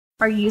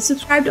Are you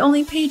subscribed to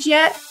OnlyPage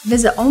yet?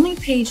 Visit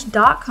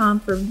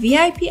onlypage.com for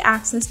VIP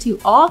access to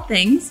all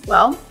things,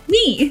 well,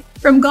 me.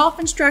 From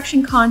golf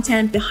instruction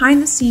content,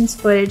 behind the scenes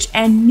footage,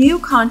 and new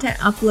content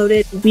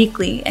uploaded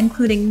weekly,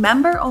 including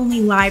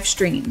member-only live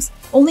streams.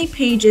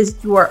 OnlyPage is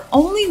your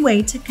only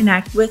way to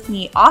connect with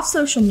me off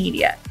social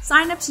media.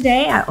 Sign up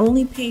today at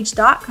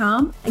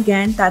onlypage.com.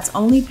 Again, that's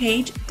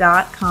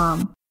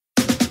onlypage.com.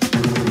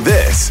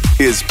 This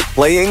is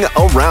Playing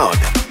Around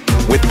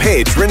with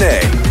Paige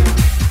Renee.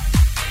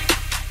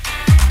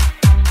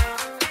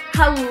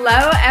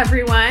 Hello,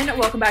 everyone.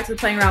 Welcome back to the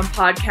Playing Around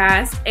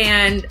podcast.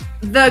 And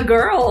the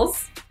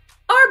girls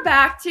are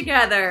back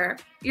together.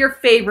 Your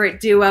favorite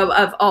duo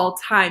of all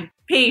time,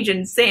 Paige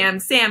and Sam,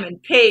 Sam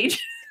and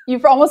Paige.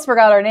 You almost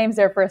forgot our names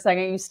there for a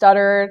second. You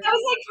stuttered. I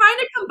was like trying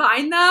to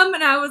combine them,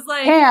 and I was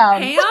like,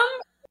 Pam?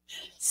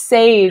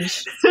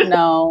 Sage.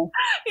 No.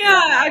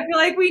 Yeah, I feel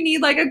like we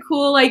need like a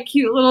cool, like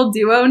cute little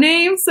duo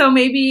name. So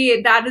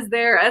maybe that is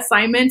their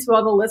assignment to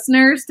all the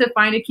listeners to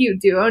find a cute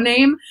duo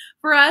name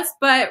for us.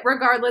 But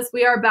regardless,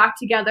 we are back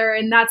together,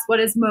 and that's what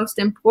is most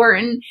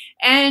important.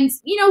 And,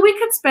 you know, we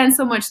could spend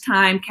so much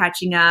time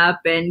catching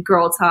up and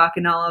girl talk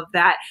and all of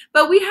that,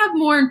 but we have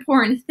more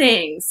important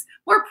things,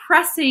 more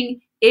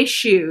pressing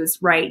issues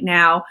right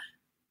now.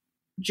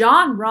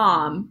 Jon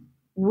Rahm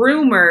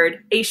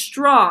rumored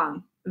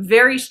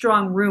very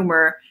strong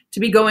rumor to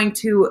be going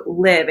to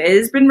LIV. It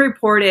has been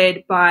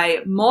reported by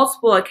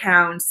multiple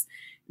accounts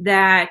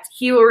that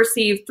he will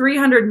receive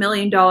 $300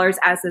 million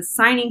as a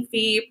signing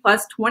fee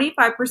plus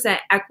 25%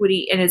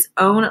 equity in his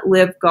own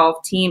LIV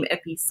golf team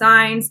if he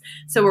signs.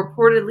 So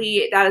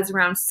reportedly, that is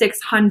around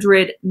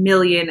 $600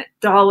 million.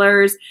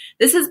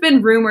 This has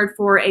been rumored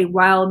for a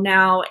while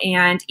now,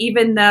 and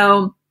even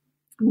though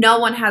no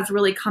one has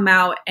really come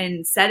out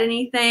and said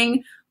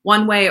anything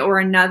one way or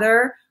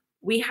another,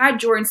 we had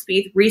Jordan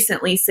Spieth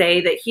recently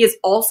say that he has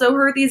also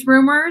heard these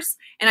rumors.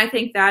 And I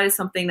think that is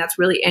something that's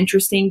really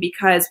interesting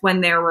because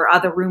when there were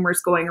other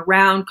rumors going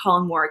around,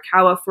 Colin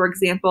Morikawa, for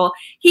example,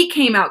 he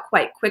came out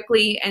quite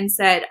quickly and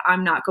said,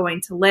 I'm not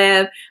going to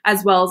LIV,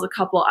 as well as a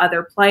couple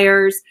other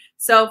players.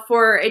 So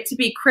for it to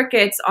be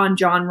crickets on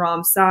Jon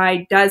Rahm's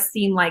side does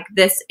seem like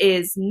this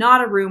is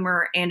not a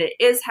rumor and it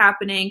is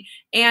happening.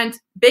 And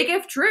big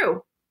if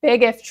true.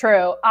 Big if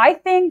true. I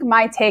think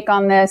my take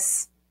on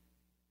this,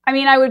 I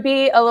mean, I would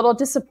be a little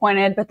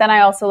disappointed, but then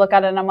I also look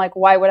at it and I'm like,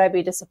 why would I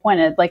be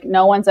disappointed? Like,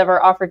 no one's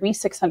ever offered me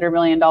 $600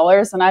 million,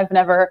 and I've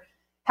never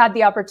had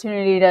the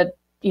opportunity to,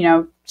 you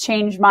know,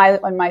 change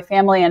my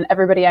family and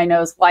everybody I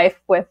know's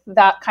life with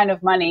that kind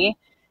of money.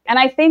 And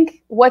I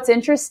think what's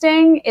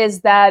interesting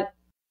is that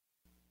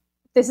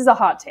this is a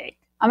hot take.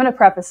 I'm going to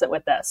preface it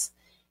with this.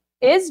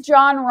 Is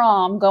Jon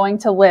Rahm going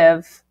to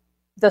LIV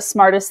the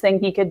smartest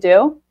thing he could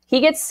do? He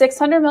gets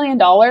 $600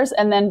 million,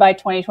 and then by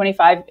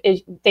 2025,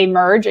 they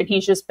merge, and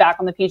he's just back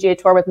on the PGA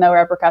Tour with no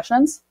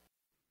repercussions.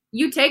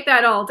 You take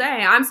that all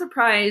day. I'm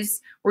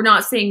surprised we're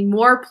not seeing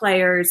more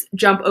players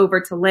jump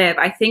over to LIV.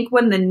 I think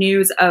when the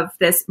news of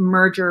this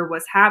merger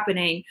was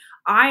happening,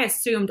 I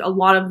assumed a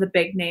lot of the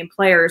big name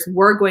players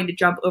were going to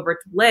jump over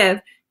to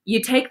LIV.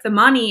 You take the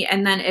money,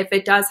 and then if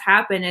it does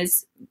happen,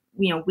 as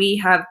you know, we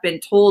have been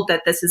told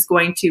that this is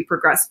going to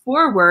progress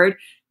forward,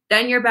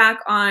 then you're back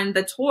on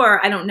the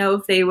tour. I don't know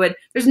if they would,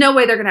 there's no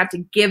way they're going to have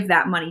to give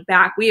that money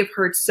back. We have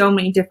heard so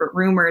many different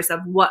rumors of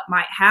what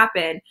might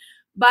happen.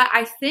 But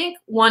I think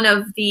one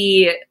of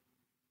the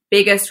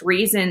biggest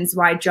reasons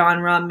why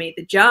Jon Rahm made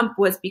the jump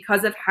was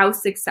because of how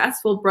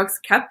successful Brooks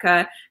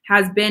Koepka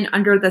has been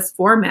under this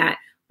format.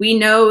 We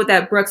know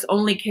that Brooks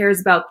only cares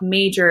about the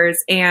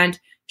majors, and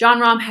Jon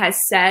Rahm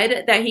has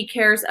said that he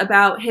cares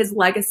about his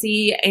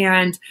legacy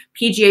and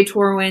PGA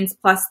Tour wins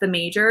plus the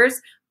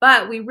majors.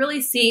 But we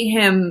really see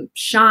him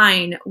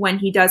shine when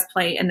he does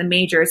play in the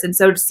majors. And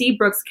so to see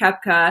Brooks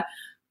Koepka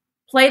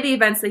play the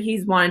events that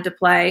he's wanted to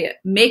play,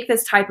 make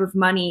this type of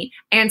money,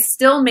 and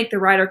still make the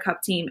Ryder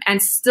Cup team,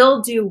 and still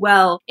do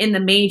well in the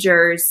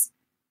majors,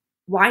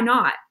 why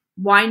not?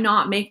 Why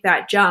not make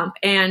that jump?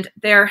 And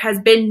there has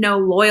been no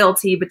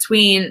loyalty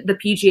between the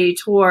PGA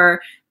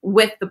Tour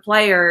with the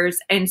players.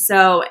 And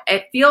so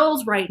it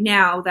feels right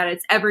now that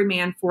it's every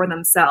man for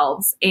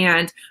themselves.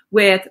 And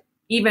with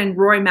even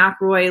Rory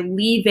McIlroy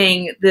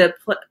leaving the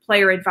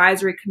player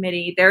advisory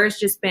committee, there has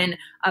just been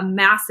a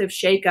massive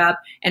shakeup.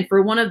 And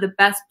for one of the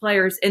best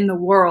players in the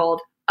world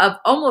of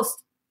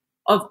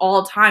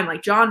all time,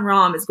 like Jon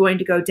Rahm is going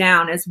to go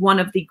down as one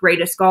of the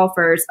greatest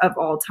golfers of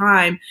all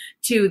time,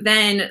 to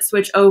then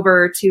switch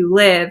over to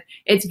LIV.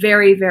 It's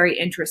very, very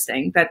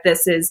interesting that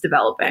this is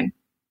developing.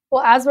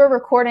 Well, as we're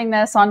recording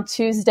this on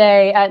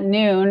Tuesday at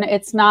noon,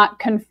 it's not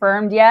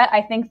confirmed yet.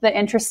 I think the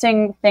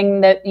interesting thing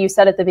that you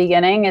said at the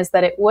beginning is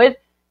that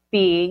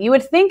you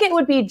would think it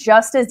would be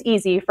just as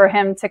easy for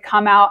him to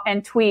come out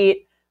and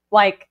tweet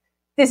like,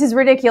 this is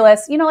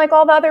ridiculous, you know, like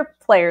all the other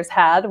players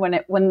had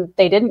when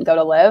they didn't go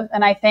to LIV.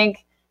 And I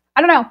think,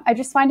 I don't know, I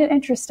just find it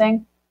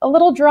interesting. A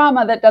little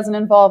drama that doesn't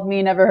involve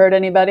me never hurt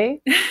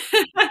anybody.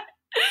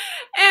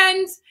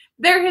 And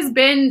There has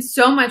been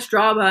so much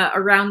drama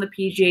around the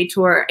PGA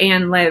Tour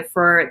and LIV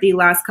for the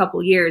last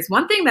couple years.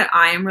 One thing that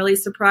I am really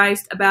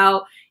surprised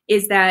about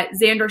is that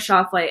Xander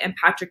Schauffele and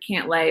Patrick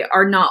Cantlay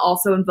are not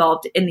also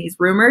involved in these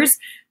rumors.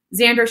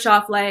 Xander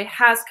Schauffele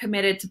has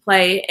committed to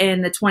play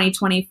in the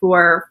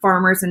 2024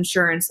 Farmers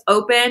Insurance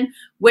Open,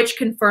 which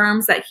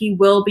confirms that he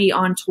will be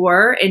on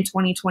tour in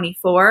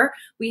 2024.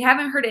 We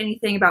haven't heard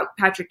anything about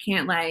Patrick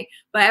Cantlay,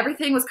 but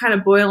everything was kind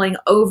of boiling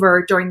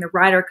over during the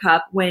Ryder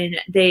Cup when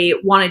they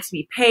wanted to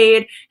be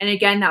paid. And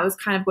again, that was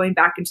kind of going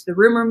back into the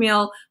rumor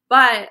mill.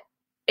 But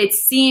it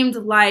seemed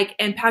like,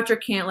 and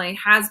Patrick Cantlay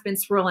has been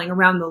swirling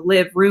around the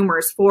LIV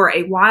rumors for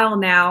a while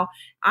now.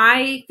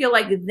 I feel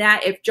like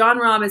that if Jon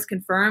Rahm is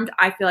confirmed,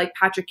 I feel like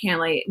Patrick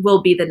Cantlay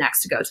will be the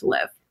next to go to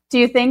LIV. Do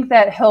you think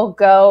that he'll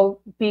go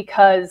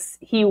because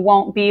he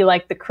won't be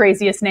like the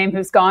craziest name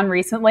who's gone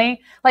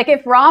recently? Like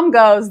if Rahm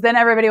goes, then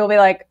everybody will be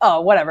like, oh,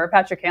 whatever,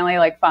 Patrick Cantlay,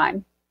 like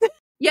fine.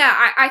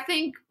 Yeah, I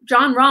think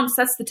Jon Rahm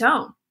sets the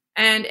tone.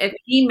 And if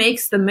he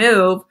makes the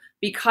move,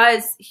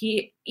 because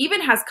he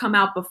even has come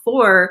out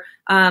before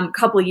a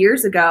couple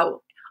years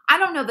ago, I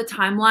don't know the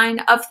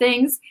timeline of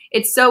things.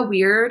 It's so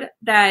weird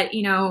that,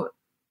 you know,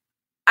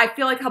 I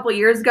feel like a couple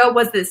years ago,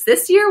 was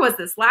this year? Was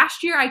this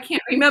last year? I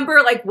can't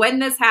remember like when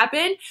this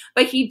happened,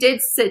 but he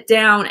did sit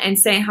down and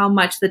say how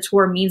much the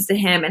tour means to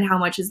him and how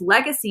much his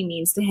legacy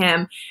means to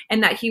him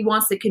and that he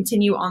wants to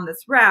continue on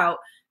this route.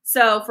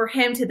 So for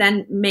him to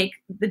then make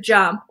the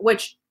jump,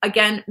 which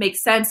again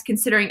makes sense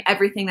considering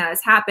everything that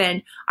has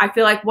happened, I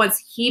feel like once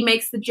he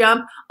makes the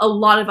jump, a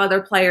lot of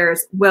other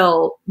players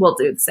will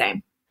do the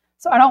same.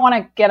 So I don't want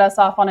to get us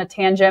off on a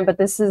tangent, but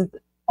this is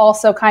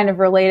also kind of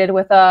related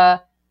with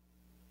a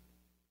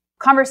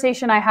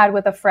conversation I had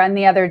with a friend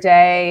the other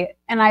day.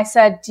 And I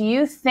said, do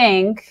you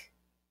think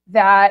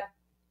that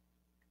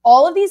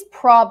all of these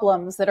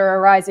problems that are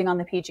arising on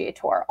the PGA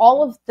Tour,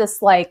 all of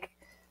this like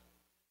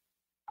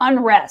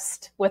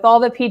unrest with all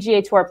the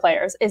PGA Tour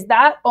players, is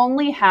that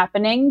only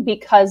happening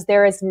because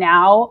there is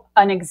now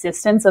an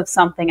existence of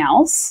something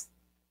else?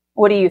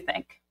 What do you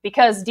think?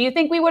 Because do you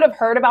think we would have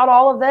heard about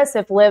all of this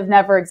if LIV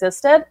never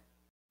existed?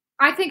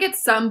 I think at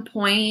some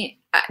point,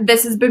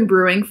 this has been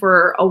brewing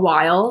for a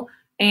while.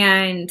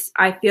 And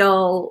I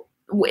feel,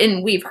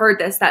 and we've heard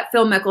this, that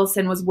Phil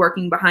Mickelson was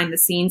working behind the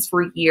scenes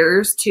for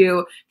years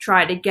to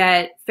try to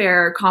get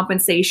fair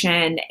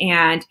compensation.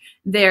 And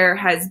there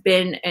has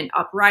been an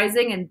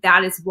uprising. And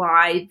that is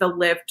why the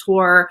LIV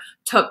Tour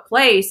took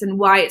place and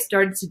why it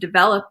started to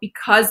develop,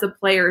 because the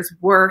players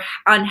were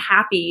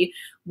unhappy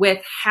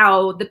with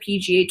how the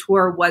PGA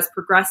Tour was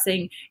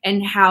progressing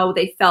and how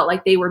they felt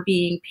like they were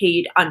being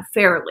paid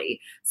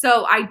unfairly.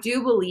 So I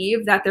do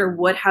believe that there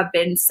would have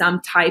been some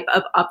type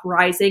of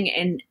uprising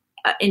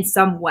in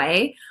some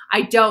way.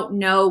 I don't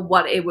know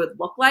what it would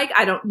look like.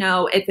 I don't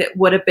know if it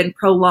would have been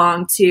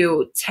prolonged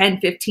to 10,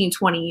 15,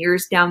 20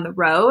 years down the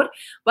road.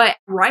 But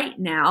right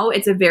now,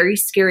 it's a very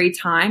scary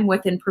time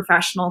within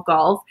professional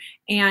golf.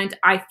 And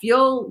I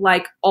feel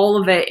like all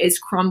of it is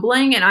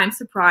crumbling. And I'm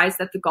surprised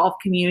that the golf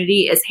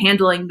community is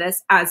handling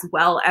this as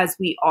well as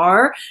we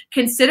are,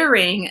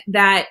 considering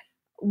that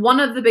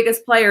one of the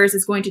biggest players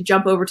is going to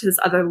jump over to this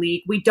other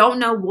league. We don't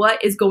know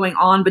what is going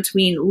on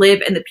between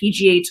LIV and the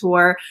PGA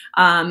Tour.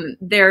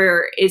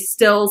 There is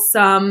still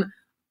some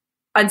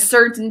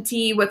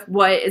uncertainty with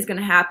what is going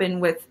to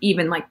happen with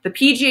even like the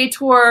PGA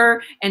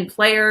Tour and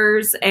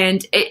players.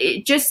 And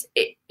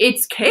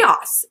it's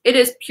chaos. It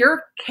is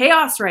pure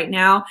chaos right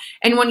now.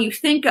 And when you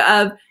think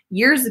of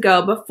years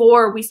ago,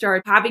 before we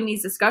started having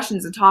these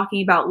discussions and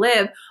talking about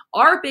LIV,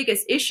 our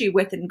biggest issue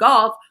within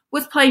golf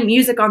was playing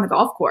music on the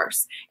golf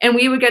course. And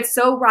we would get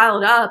so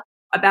riled up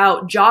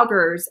about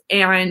joggers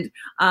and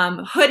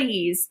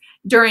hoodies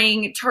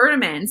during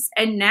tournaments.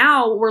 And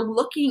now we're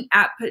looking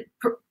at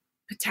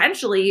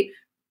potentially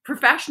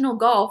professional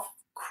golf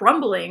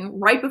crumbling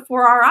right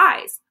before our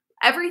eyes.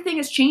 Everything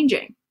is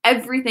changing.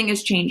 Everything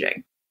is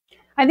changing.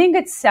 I think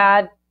it's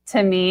sad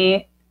to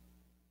me.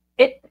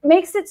 It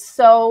makes it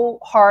so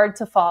hard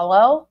to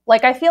follow.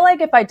 Like, I feel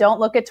like if I don't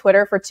look at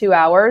Twitter for 2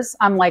 hours,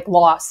 I'm like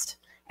lost.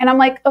 And I'm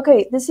like,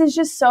 okay, this is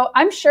just so,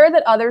 I'm sure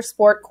that other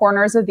sport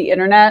corners of the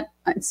internet,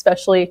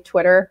 especially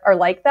Twitter, are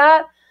like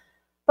that.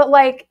 But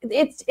like,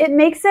 it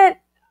makes it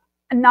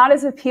not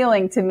as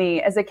appealing to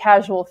me as a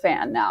casual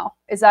fan now.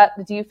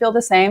 Do you feel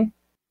the same?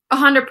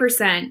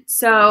 100%.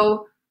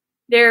 So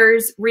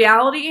there's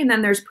reality and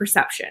then there's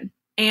perception.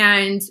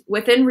 And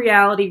within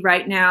reality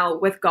right now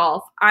with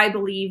golf, I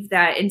believe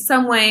that in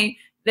some way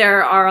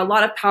there are a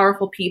lot of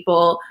powerful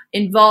people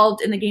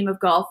involved in the game of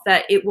golf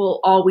that it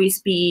will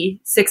always be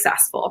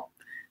successful.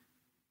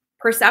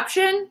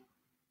 Perception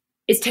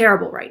is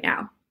terrible right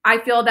now. I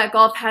feel that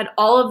golf had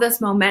all of this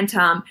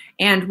momentum,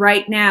 and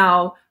right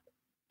now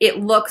it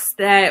looks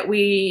that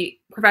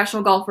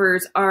professional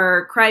golfers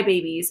are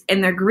crybabies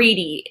and they're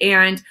greedy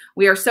and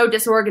we are so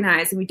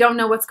disorganized and we don't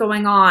know what's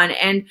going on.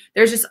 And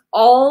there's just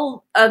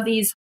all of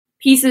these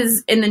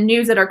pieces in the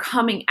news that are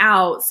coming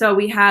out. So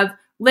we have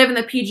LIV in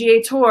the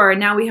PGA Tour, and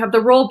now we have the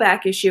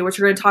rollback issue, which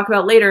we're going to talk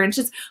about later. And it's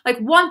just like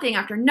one thing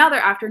after another,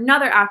 after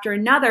another, after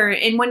another.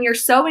 And when you're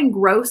so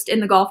engrossed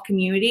in the golf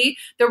community,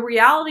 the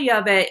reality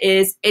of it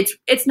is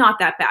it's not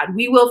that bad.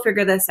 We will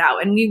figure this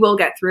out and we will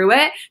get through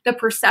it. The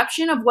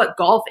perception of what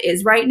golf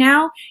is right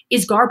now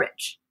is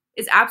garbage.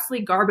 Is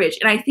absolutely garbage.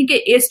 And I think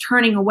it is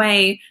turning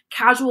away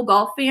casual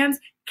golf fans,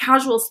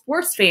 casual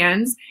sports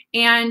fans,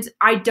 and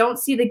I don't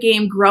see the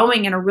game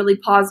growing in a really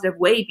positive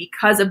way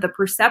because of the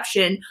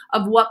perception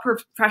of what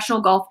professional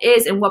golf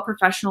is and what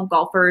professional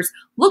golfers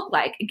look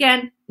like.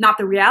 Again, not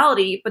the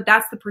reality, but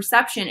that's the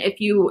perception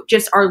if you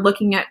just are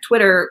looking at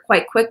Twitter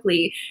quite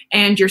quickly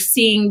and you're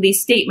seeing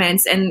these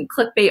statements and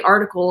clickbait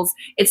articles.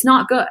 It's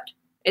not good.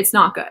 It's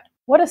not good.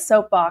 What a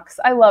soapbox.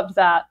 I loved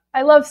that.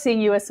 I love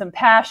seeing you with some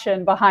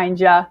passion behind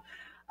you.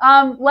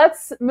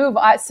 Let's move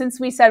on. Since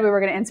we said we were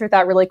going to insert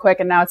that really quick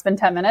and now it's been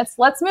 10 minutes,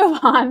 let's move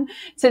on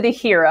to the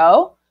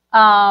Hero.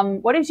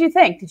 What did you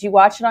think? Did you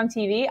watch it on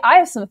TV? I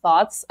have some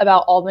thoughts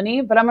about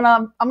Albany, but I'm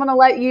going to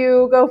let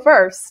you go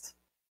first.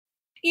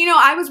 You know,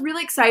 I was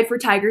really excited for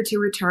Tiger to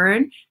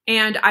return.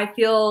 And I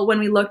feel when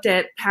we looked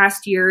at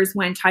past years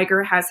when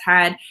Tiger has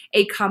had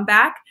a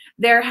comeback,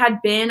 there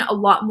had been a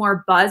lot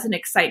more buzz and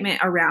excitement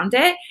around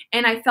it.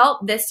 And I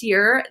felt this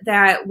year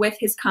that with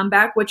his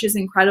comeback, which is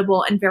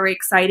incredible and very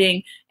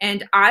exciting,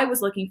 and I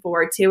was looking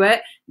forward to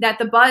it, that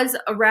the buzz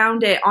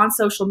around it on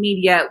social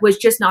media was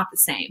just not the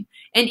same.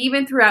 And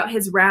even throughout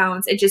his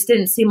rounds, it just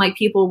didn't seem like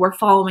people were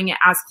following it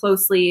as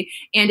closely,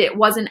 and it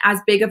wasn't as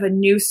big of a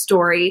news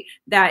story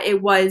that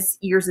it was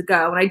years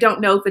ago. And I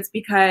don't know if it's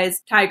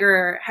because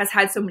Tiger has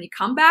had so many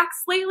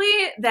comebacks lately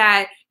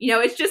that, you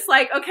know, it's just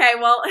like, okay,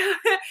 well,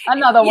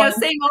 another one.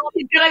 Saying, well,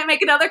 he's going to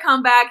make another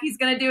comeback. He's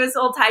going to do his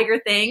old Tiger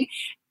thing.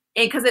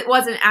 Because it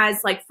wasn't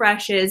as like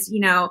fresh as, you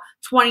know,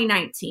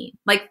 2019.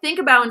 Like think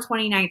about in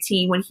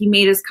 2019 when he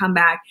made his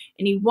comeback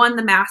and he won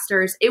the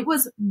Masters. It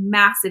was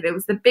massive. It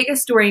was the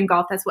biggest story in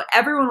golf. That's what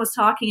everyone was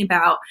talking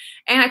about.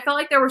 And I felt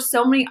like there were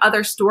so many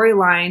other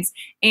storylines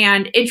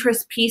and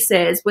interest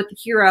pieces with the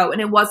Hero.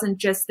 And it wasn't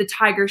just the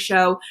Tiger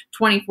show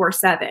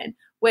 24/7.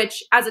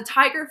 Which as a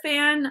Tiger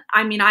fan,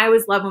 I mean, I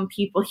always love when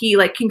he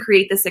like can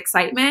create this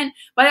excitement,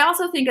 but I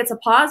also think it's a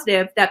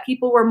positive that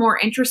people were more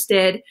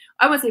interested.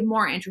 I wouldn't say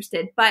more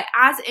interested, but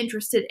as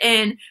interested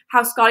in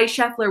how Scottie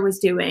Scheffler was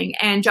doing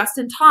and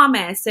Justin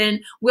Thomas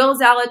and Will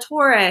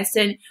Zalatoris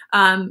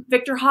and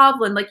Victor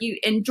Hovland,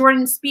 and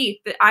Jordan Spieth.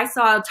 I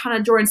saw a ton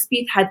of Jordan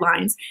Spieth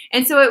headlines.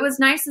 And so it was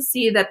nice to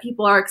see that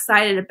people are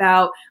excited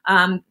about,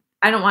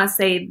 I don't want to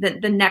say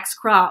the next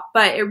crop,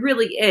 but it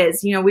really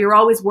is. You know, we were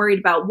always worried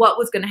about what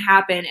was going to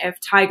happen if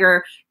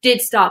Tiger did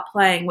stop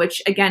playing,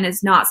 which again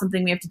is not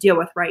something we have to deal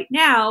with right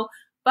now.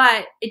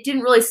 But it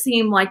didn't really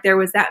seem like there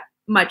was that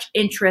much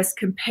interest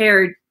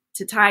compared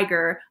to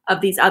Tiger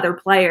of these other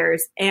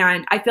players.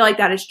 And I feel like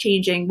that is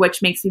changing,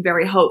 which makes me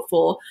very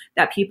hopeful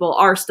that people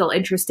are still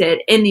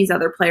interested in these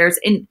other players,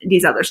 in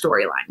these other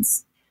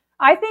storylines.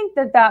 I think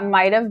that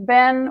might have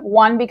been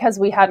one because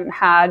we hadn't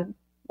had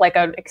like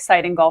an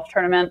exciting golf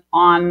tournament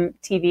on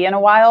TV in a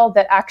while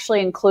that actually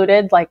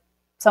included like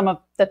some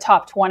of the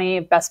top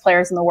 20 best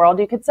players in the world,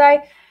 you could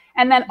say.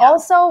 And then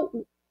also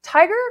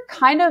Tiger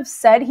kind of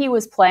said he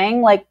was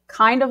playing like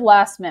kind of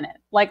last minute,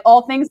 like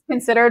all things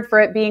considered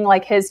for it being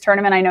like his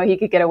tournament. I know he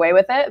could get away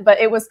with it, but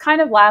it was kind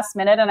of last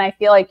minute. And I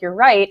feel like you're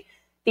right.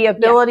 The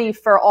ability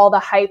for all the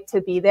hype to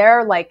be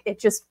there, like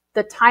it just,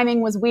 the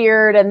timing was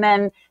weird. And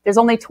then there's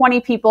only 20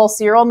 people.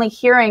 So you're only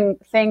hearing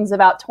things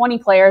about 20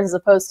 players as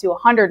opposed to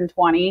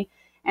 120.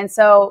 And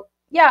so,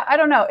 yeah, I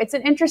don't know. It's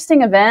an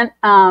interesting event.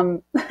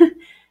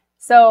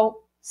 So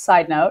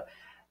side note,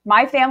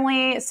 my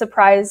family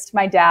surprised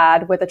my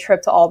dad with a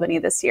trip to Albany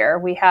this year.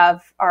 We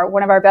have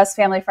one of our best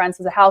family friends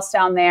has a house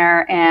down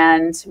there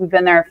and we've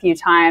been there a few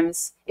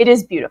times. It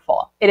is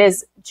beautiful. It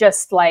is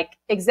just like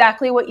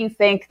exactly what you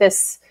think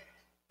this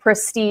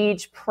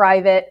prestige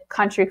private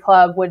country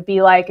club would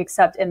be like,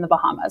 except in the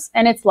Bahamas.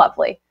 And it's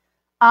lovely.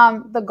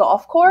 The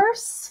golf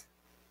course,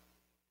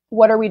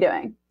 what are we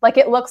doing? Like,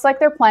 it looks like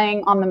they're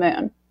playing on the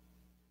moon.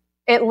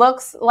 It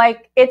looks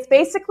like it's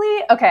basically,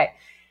 okay,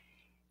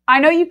 I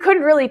know you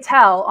couldn't really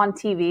tell on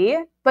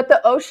TV, but the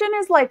ocean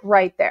is like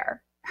right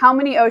there. How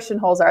many ocean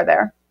holes are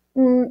there?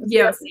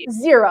 Yes.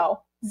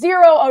 Zero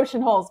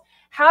ocean holes.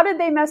 How did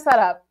they mess that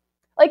up?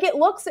 Like it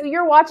looks,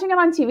 you're watching it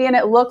on TV and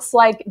it looks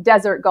like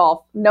desert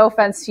golf. No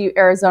offense to you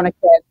Arizona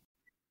kids.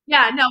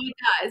 Yeah, no, it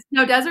does.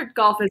 No, desert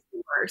golf is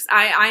the worst.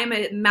 I am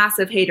a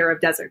massive hater of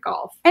desert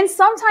golf. And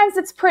sometimes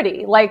it's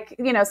pretty, like,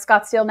 you know,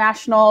 Scottsdale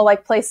National,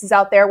 like places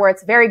out there where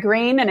it's very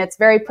green and it's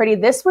very pretty.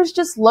 This was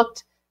just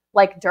looked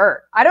like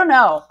dirt. I don't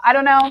know.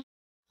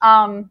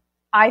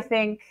 I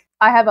think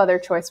I have other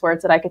choice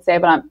words that I could say,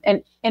 but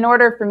in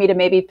order for me to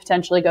maybe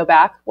potentially go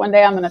back one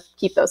day, I'm going to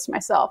keep those to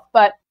myself.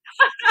 But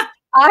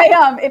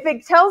if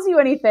it tells you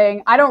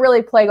anything, I don't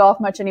really play golf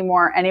much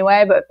anymore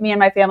anyway, but me and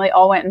my family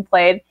all went and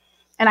played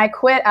and I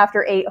quit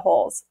after 8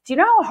 holes. Do you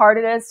know how hard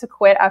it is to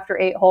quit after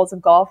 8 holes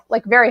of golf?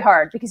 Like very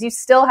hard, because you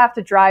still have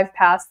to drive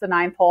past the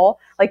 9th hole.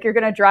 Like you're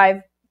going to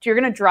drive you're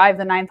going to drive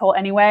the 9th hole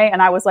anyway.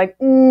 And I was like,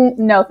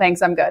 no,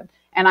 thanks. I'm good.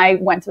 And I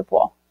went to the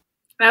pool.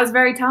 That was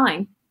very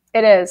telling.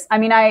 It is. I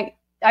mean, I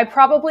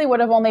probably would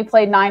have only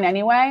played 9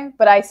 anyway,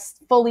 but I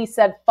fully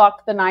said,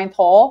 fuck the 9th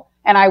hole.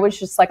 And I was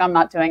just like, I'm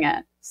not doing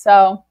it.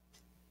 So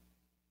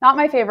not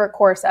my favorite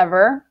course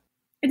ever.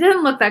 It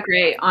didn't look that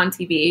great on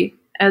TV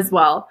as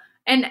well.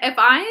 And if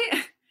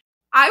I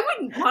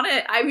wouldn't want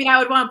to, I mean, I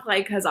would want to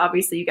play because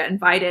obviously you get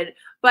invited,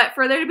 but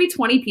for there to be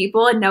 20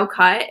 people and no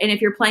cut, and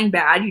if you're playing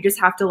bad, you just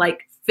have to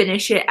like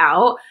finish it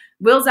out.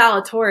 Will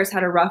Zalatoris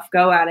had a rough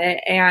go at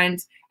it, and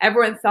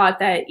everyone thought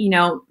that, you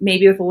know,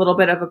 maybe with a little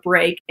bit of a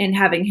break and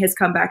having his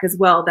comeback as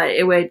well, that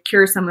it would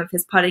cure some of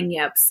his putting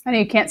yips. I know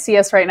you can't see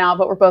us right now,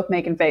 but we're both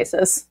making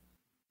faces.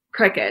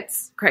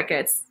 Crickets.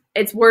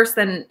 It's worse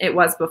than it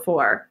was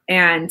before.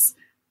 And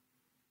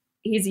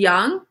he's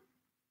young,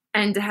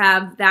 and to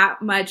have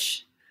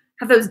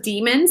those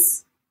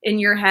demons in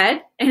your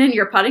head and in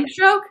your putting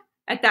stroke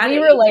at that age.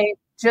 We relate,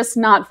 just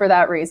not for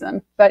that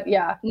reason. But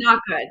yeah.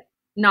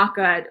 Not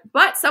good.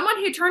 But someone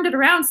who turned it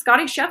around,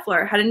 Scotty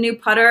Scheffler, had a new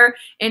putter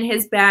in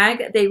his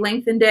bag. They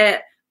lengthened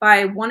it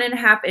by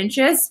 1.5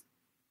 inches.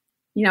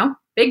 You know,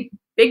 big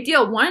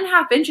deal.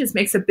 1.5 inches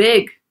makes a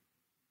big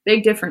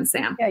difference,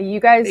 Sam. Yeah, you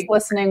guys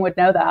listening would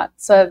know that.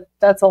 So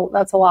that's a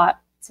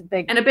lot. It's a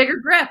big and a bigger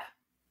grip.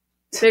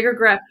 Bigger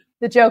grip.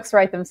 The jokes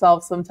write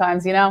themselves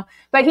sometimes, you know.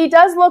 But he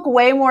does look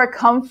way more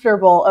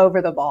comfortable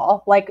over the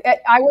ball. Like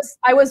I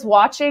was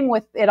watching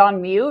with it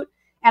on mute.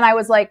 And I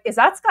was like, is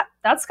that's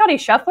Scotty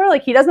Scheffler?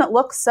 Like, he doesn't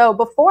look so.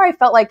 Before I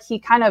felt like he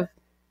kind of,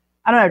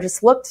 I don't know,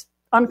 just looked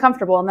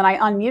uncomfortable. And then I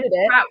unmuted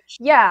it. Ouch.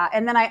 Yeah.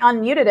 And then I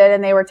unmuted it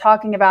and they were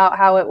talking about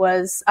how it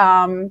was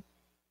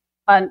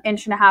 1.5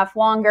 inches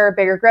longer,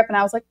 bigger grip. And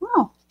I was like,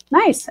 oh,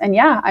 nice. And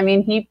yeah, I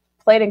mean, he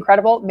played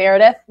incredible.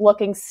 Meredith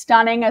looking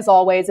stunning as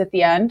always at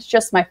the end.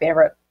 Just my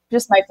favorite.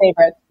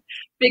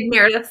 Big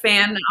Meredith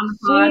fan on the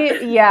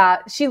pod.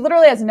 She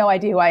literally has no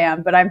idea who I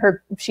am, but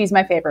she's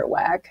my favorite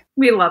wag.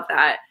 We love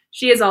that.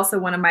 She is also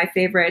one of my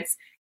favorites.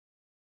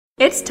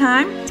 It's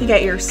time to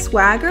get your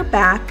swagger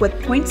back with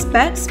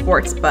PointsBet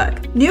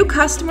Sportsbook. New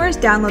customers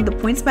download the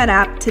PointsBet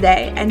app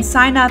today and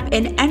sign up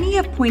in any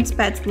of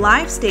PointsBet's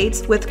live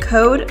states with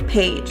code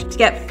PAGE to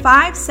get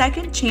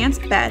 5-second chance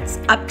bets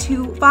up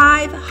to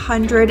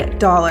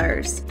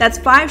 $500. That's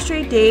 5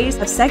 straight days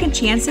of second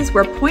chances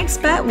where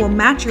PointsBet will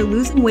match your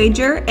losing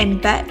wager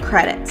and bet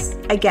credits.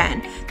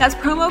 Again, that's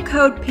promo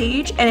code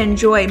PAGE and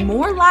enjoy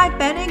more live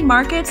betting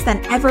markets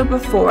than ever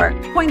before.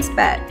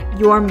 PointsBet,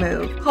 your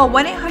move. Call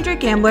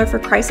 1-800-GAMBLER for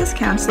crisis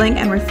counseling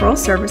and referral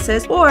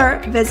services or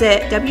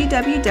visit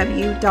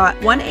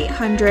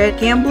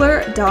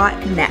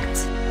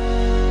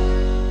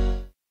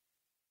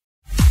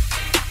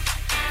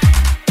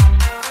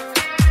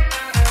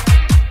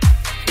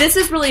This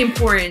is really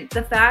important.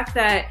 The fact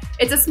that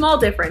it's a small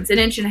difference, 1.5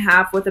 inches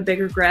with a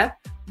bigger grip,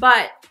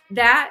 but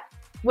that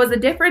was the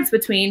difference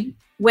between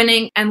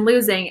winning and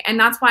losing. And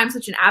that's why I'm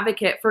such an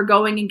advocate for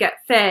going and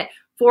get fit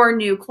for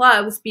new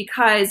clubs,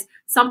 because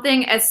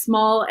something as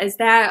small as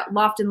that,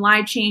 loft and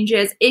lie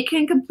changes, it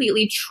can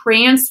completely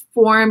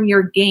transform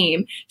your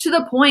game to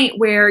the point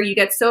where you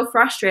get so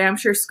frustrated. I'm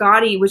sure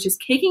Scotty was just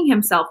kicking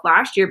himself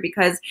last year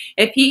because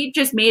if he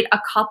just made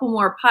a couple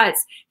more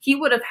putts, he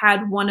would have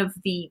had one of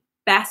the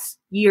best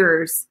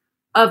years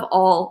of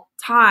all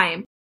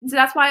time. So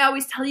that's why I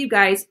always tell you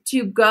guys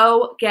to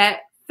go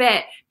get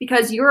fit,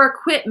 because your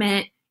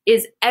equipment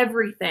is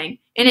everything,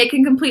 and it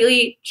can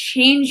completely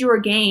change your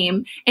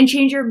game and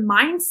change your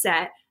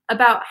mindset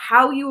about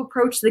how you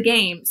approach the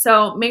game.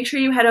 So make sure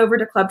you head over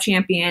to Club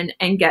Champion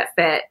and get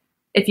fit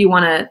if you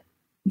want to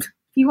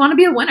be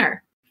a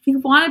winner. If you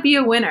want to be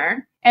a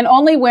winner. And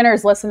only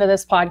winners listen to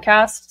this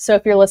podcast. So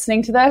if you're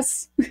listening to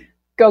this,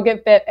 go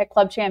get fit at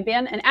Club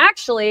Champion. And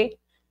actually,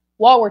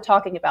 while we're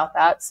talking about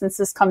that, since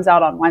this comes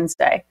out on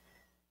Wednesday,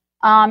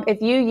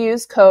 if you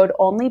use code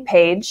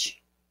ONLYPAGE,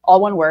 all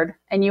one word,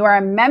 and you are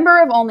a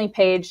member of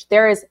OnlyPage,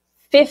 there is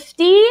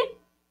 50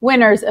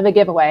 winners of a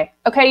giveaway.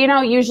 Okay, you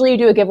know, usually you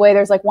do a giveaway,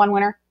 there's like one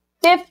winner.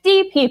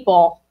 50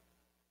 people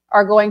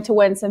are going to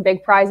win some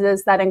big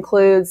prizes. That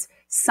includes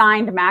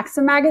signed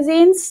Maxim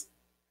magazines,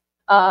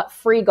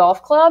 free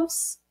golf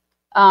clubs,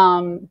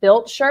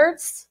 built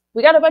shirts.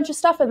 We got a bunch of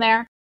stuff in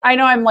there. I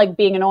know I'm like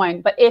being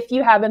annoying, but if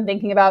you have been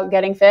thinking about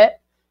getting fit,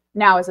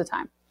 now is the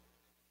time.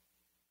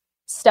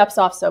 Steps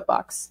off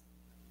soapbox.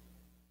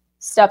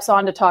 Steps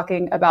on to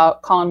talking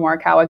about Colin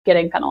Morikawa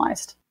getting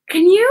penalized.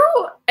 Can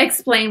you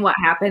explain what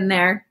happened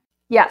there?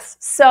 Yes.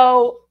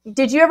 So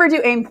did you ever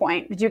do aim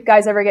point? Did you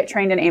guys ever get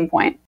trained in aim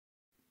point?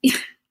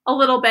 A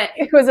little bit.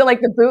 Was it like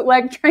the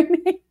bootleg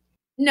training?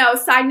 No,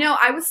 side note,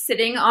 I was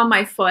sitting on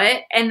my foot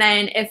and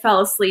then it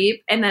fell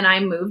asleep and then I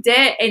moved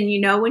it. And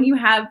you know when you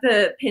have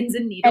the pins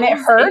and needles and it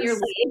hurts? in your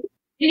leg?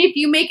 And if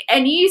you make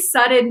any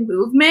sudden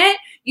movement,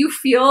 you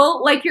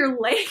feel like your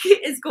leg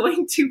is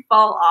going to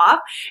fall off.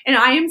 And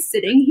I am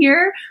sitting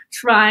here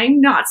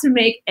trying not to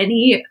make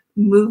any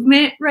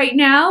movement right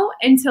now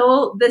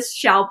until this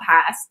shall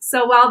pass.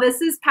 So while this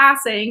is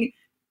passing,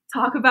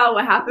 talk about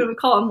what happened with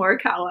Colin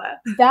Morikawa?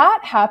 That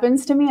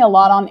happens to me a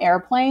lot on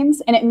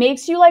airplanes, and it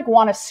makes you like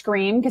want to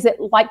scream because it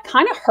like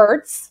kind of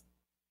hurts.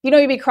 You know,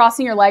 you'd be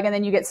crossing your leg and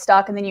then you get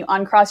stuck and then you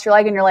uncross your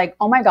leg and you're like,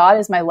 oh my God,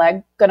 is my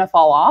leg going to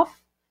fall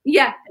off?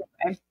 Yeah.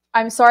 Anyway,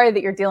 I'm sorry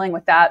that you're dealing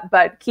with that,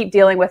 but keep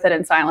dealing with it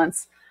in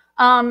silence.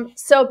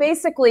 So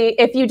basically,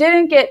 if you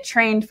didn't get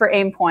trained for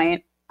aim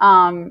point,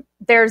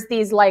 there's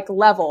these like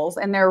levels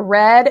and they're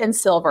red and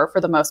silver for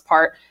the most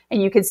part.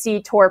 And you could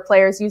see tour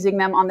players using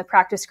them on the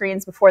practice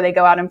screens before they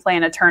go out and play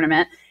in a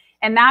tournament.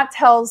 And that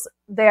tells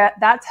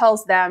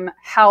them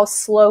how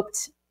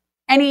sloped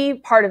any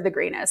part of the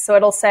green is. So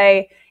it'll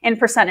say in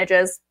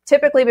percentages,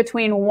 typically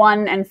between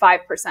 1% and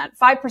 5%.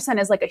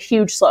 5% is like a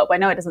huge slope. I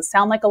know it doesn't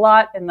sound like a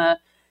lot in the,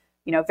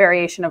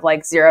 variation of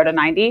like 0 to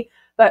 90,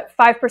 but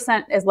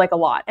 5% is like a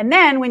lot. And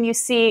then when you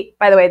see,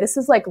 by the way, this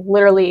is like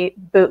literally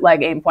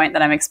bootleg aim point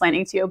that I'm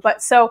explaining to you.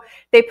 But so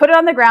they put it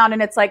on the ground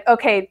and it's like,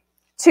 okay,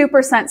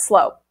 2%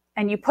 slope.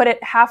 And you put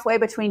it halfway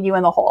between you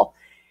and the hole.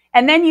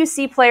 And then you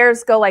see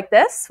players go like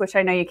this, which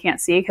I know you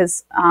can't see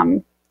because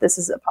this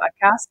is a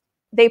podcast.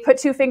 They put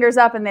two fingers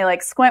up and they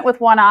like squint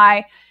with one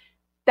eye.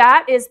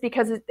 That is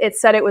because it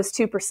said it was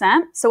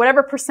 2%. So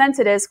whatever percent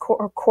it is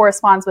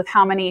corresponds with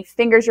how many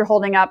fingers you're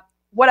holding up,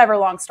 whatever,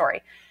 long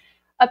story.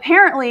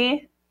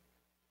 Apparently,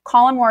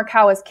 Colin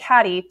Morikawa's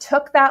caddy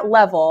took that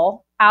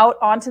level out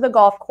onto the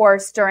golf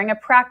course during a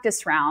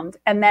practice round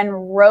and then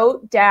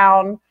wrote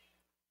down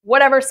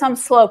whatever some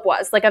slope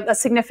was, like a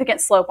significant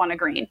slope on a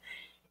green.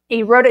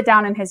 He wrote it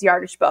down in his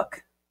yardage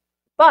book.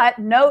 But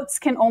notes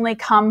can only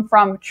come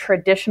from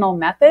traditional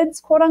methods,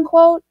 quote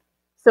unquote.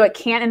 So it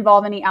can't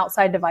involve any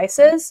outside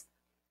devices.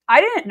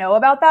 I didn't know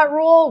about that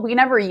rule. We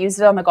never used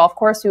it on the golf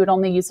course. We would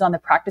only use it on the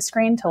practice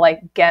screen to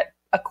like get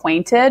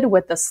acquainted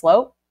with the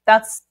slope.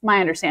 That's my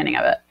understanding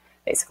of it,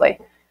 basically.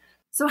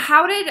 So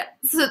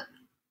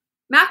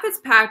Matt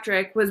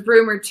Fitzpatrick was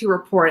rumored to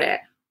report it.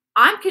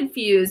 I'm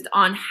confused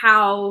on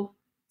how.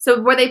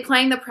 So were they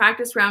playing the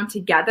practice round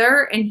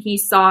together and he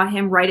saw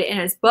him write it in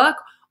his book?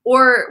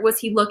 Or was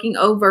he looking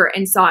over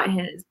and saw it in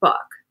his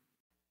book?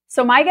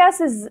 So my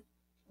guess is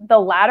the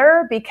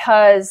latter,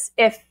 because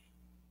if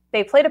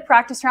they played a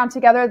practice round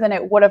together, then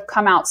it would have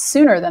come out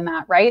sooner than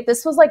that, right?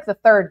 This was like the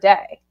third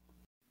day.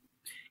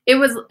 It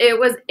was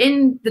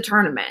in the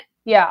tournament.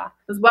 Yeah.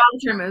 It was while the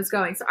tournament was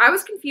going. So I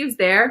was confused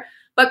there.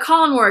 But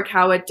Colin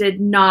Morikawa did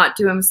not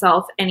do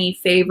himself any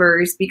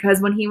favors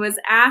because when he was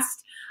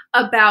asked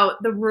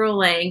about the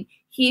ruling,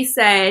 he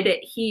said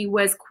he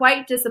was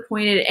quite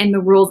disappointed in the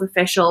rules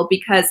official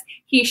because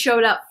he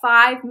showed up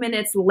 5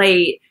 minutes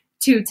late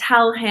to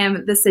tell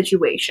him the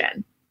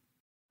situation.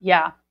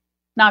 Yeah,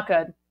 not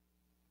good.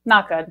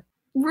 Not good.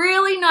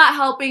 Really not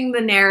helping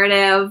the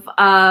narrative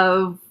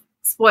of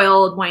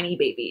spoiled, whiny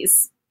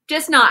babies.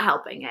 Just not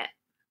helping it.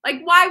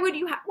 Like, why would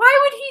he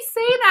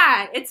say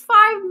that? It's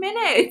 5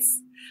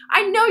 minutes.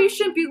 I know you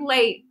shouldn't be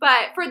late,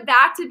 but for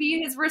that to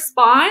be his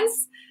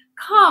response,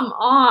 come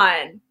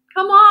on.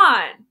 Come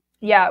on.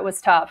 Yeah, it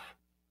was tough.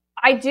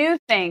 I do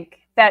think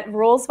that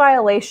rules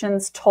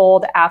violations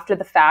told after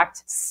the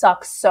fact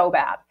suck so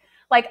bad.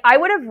 Like, I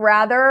would have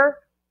rather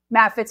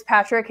Matt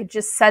Fitzpatrick had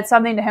just said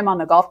something to him on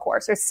the golf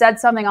course or said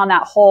something on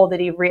that hole that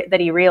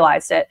he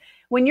realized it.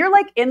 When you're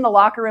like in the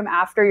locker room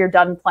after you're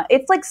done playing,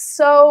 it's like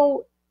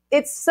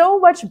it's so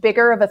much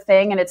bigger of a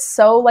thing and it's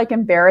so like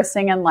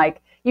embarrassing and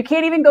like you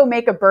can't even go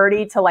make a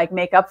birdie to like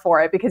make up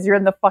for it because you're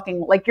in the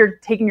fucking, like you're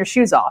taking your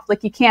shoes off.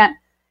 Like you can't.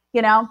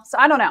 So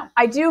I don't know.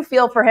 I do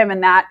feel for him in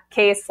that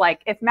case.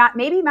 Like if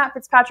maybe Matt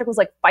Fitzpatrick was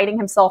like fighting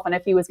himself on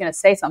if he was going to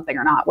say something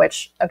or not,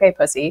 which, okay,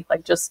 pussy,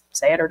 like just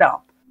say it or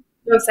don't.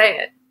 Go say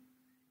it.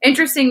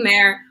 Interesting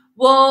there.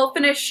 We'll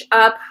finish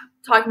up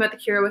talking about the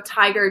cure with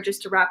Tiger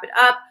just to wrap it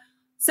up.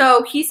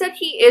 So he said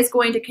he is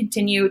going to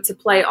continue to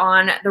play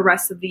on the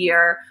rest of the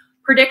year.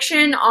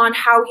 Prediction on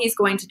how he's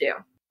going to do.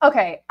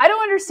 Okay. I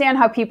don't understand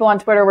how people on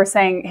Twitter were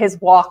saying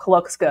his walk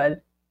looks good.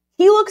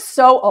 He looks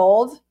so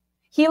old.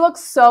 He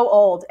looks so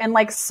old and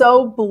like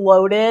so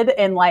bloated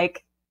and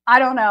like, I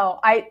don't know.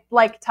 I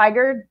like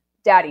Tiger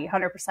daddy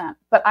 100%,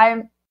 but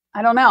I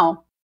don't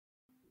know.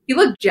 He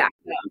looked jacked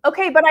up.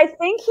 Okay, but I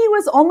think he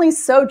was only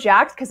so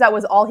jacked because that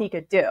was all he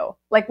could do.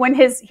 Like when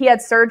he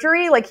had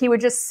surgery, like he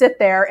would just sit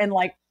there and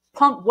like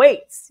pump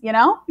weights,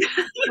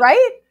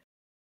 right?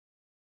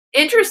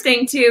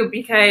 Interesting too,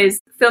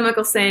 because Phil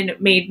Mickelson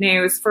made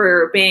news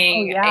for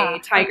being a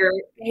Tiger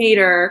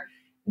hater.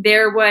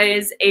 There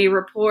was a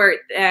report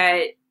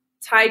that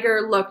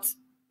Tiger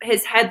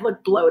his head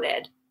looked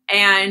bloated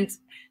and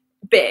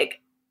big,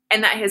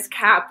 and that his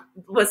cap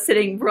was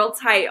sitting real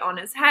tight on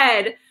his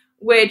head,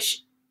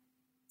 which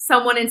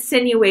someone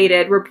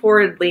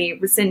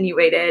reportedly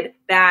insinuated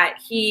that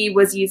he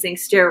was using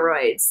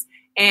steroids,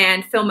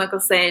 and Phil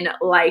Mickelson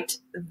liked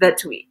the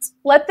tweet.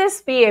 Let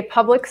this be a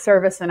public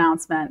service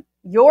announcement.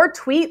 Your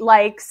tweet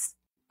likes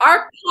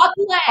are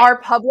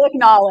public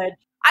knowledge.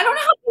 I don't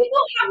know how people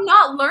have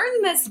not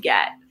learned this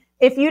yet.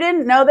 If you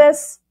didn't know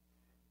this,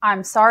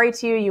 I'm sorry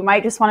to you. You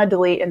might just want to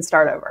delete and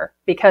start over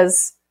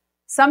because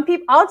some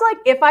people, I'll like,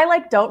 if I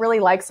like don't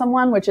really like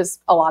someone, which is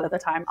a lot of the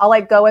time, I'll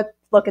like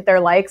look at their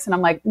likes and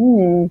I'm like,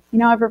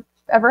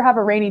 ever have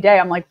a rainy day?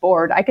 I'm like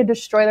bored. I could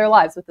destroy their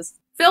lives with this.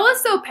 Phil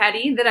is so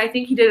petty that I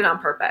think he did it on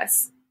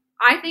purpose.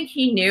 I think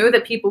he knew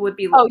that people would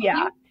be looking. Oh,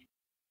 yeah.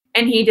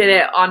 And he did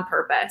it on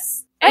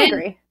purpose. I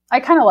agree. I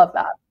kind of love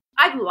that.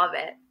 I love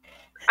it.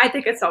 I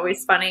think it's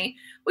always funny.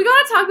 We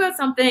got to talk about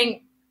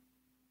something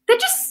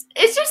that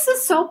it's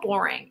just so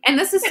boring. And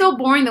this is so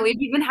boring that we've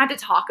even had to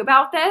talk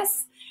about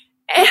this.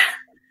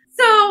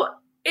 So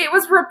it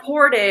was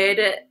reported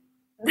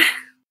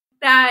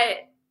that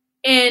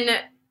in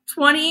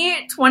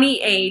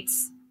 2028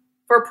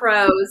 for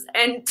pros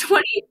and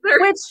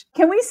 2030. Which,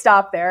 can we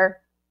stop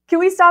there?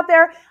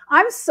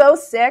 I'm so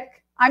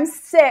sick. I'm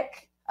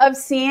sick of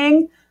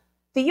seeing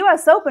the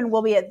U.S. Open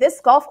will be at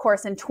this golf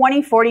course in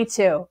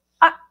 2042.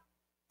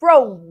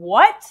 Bro,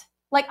 what?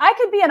 Like, I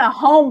could be in a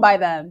home by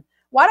then.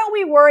 Why don't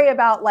we worry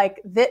about,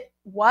 like,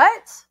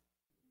 what?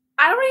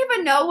 I don't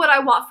even know what I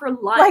want for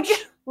lunch.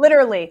 Like,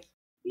 literally.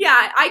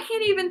 Yeah, I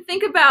can't even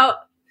think about...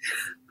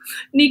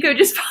 Nico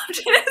just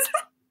popped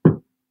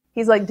in.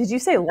 He's like, did you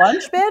say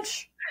lunch,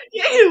 bitch?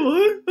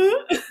 Yeah.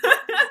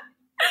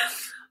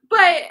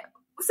 But,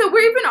 so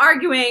we've been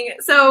arguing.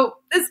 So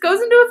this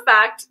goes into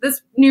effect,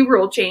 this new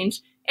rule change,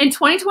 in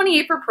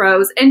 2028 for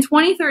pros and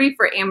 2030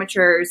 for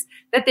amateurs,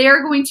 that they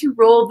are going to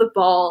roll the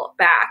ball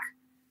back.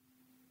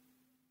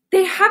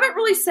 They haven't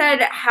really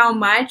said how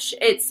much.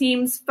 It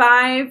seems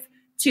 5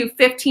 to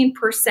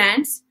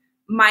 15%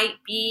 might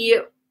be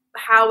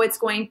how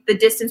the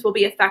distance will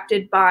be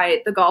affected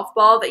by the golf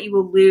ball, that you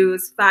will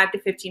lose 5 to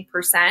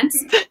 15%.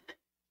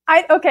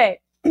 Okay.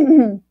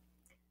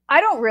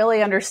 I don't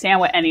really understand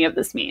what any of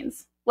this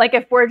means. Like,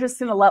 if we're just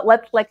gonna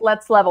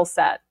let's level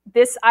set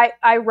this.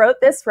 I wrote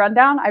this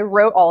rundown. I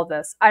wrote all of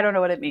this. I don't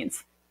know what it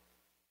means.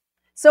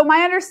 So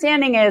my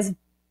understanding is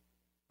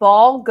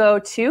ball go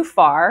too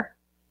far.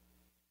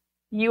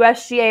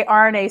 USGA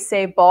RNA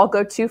say ball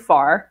go too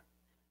far.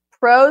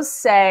 Pros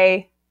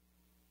say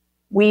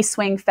we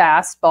swing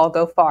fast, ball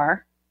go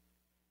far.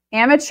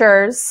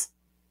 Amateurs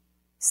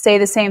say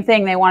the same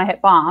thing. They want to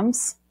hit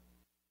bombs.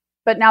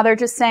 But now they're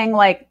just saying,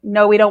 like,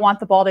 no, we don't want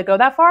the ball to go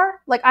that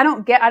far. Like, I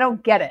don't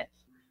get it.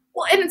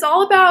 Well, and it's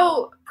all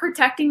about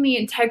protecting the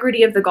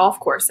integrity of the golf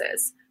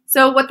courses.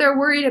 So what they're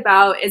worried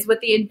about is with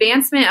the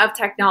advancement of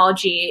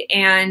technology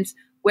and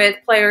with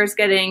players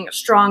getting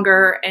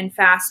stronger and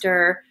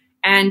faster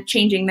and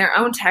changing their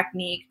own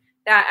technique,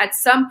 that at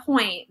some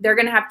point they're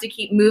going to have to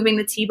keep moving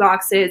the tee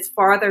boxes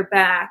farther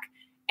back,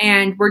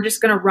 and we're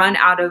just going to run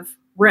out of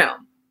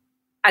room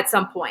at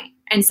some point.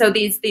 And so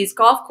these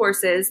golf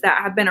courses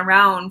that have been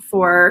around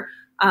for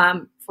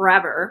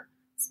forever,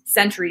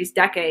 centuries,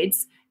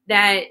 decades,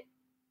 that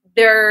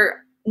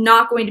they're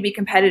not going to be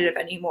competitive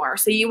anymore.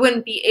 So you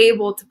wouldn't be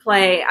able to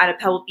play at a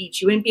Pebble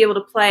Beach. You wouldn't be able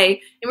to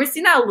play. And we're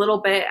seeing that a little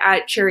bit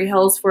at Cherry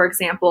Hills, for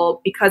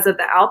example, because of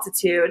the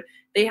altitude.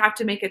 They have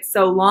to make it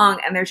so long,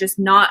 and there's just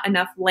not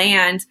enough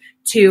land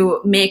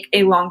to make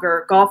a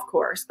longer golf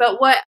course.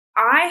 But what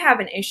I have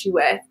an issue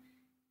with,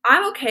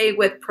 I'm okay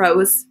with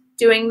pros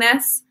doing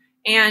this,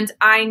 and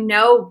I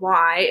know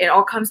why. It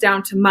all comes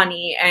down to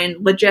money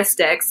and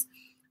logistics.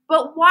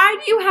 But why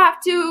do you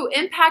have to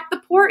impact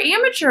the poor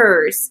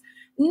amateurs?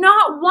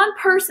 Not one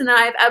person that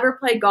I've ever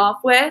played golf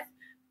with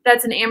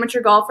that's an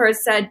amateur golfer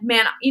has said,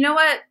 man, you know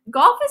what?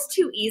 Golf is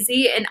too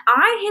easy, and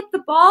I hit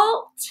the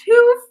ball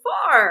too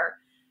far.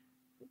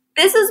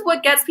 This is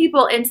what gets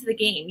people into the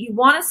game. You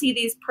want to see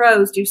these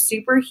pros do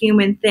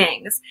superhuman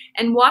things,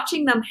 and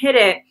watching them hit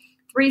it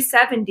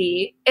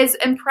 370 is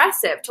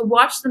impressive. To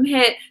watch them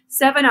hit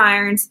 7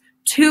 irons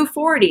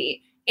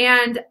 240.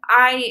 And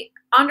I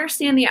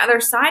understand the other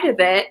side of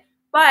it,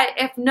 but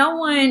if no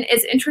one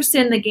is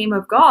interested in the game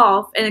of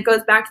golf, and it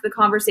goes back to the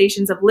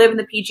conversations of living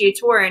the PGA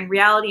Tour and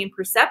reality and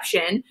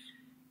perception,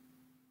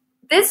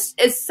 this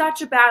is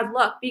such a bad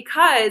look,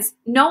 because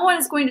no one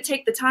is going to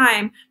take the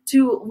time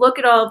to look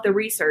at all of the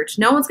research.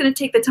 No one's going to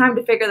take the time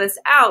to figure this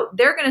out.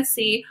 They're going to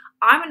see,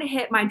 I'm going to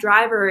hit my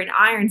driver and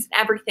irons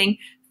and everything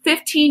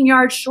 15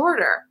 yards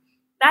shorter.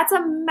 That's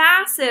a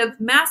massive,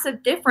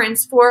 massive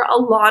difference for a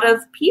lot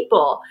of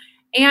people.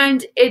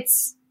 And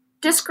it's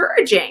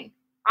discouraging.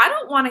 I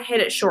don't want to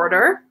hit it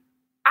shorter.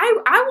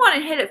 I want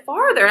to hit it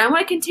farther. I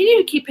want to continue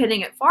to keep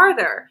hitting it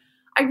farther.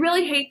 I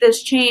really hate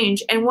this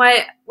change. And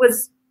what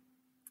was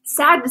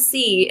sad to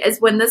see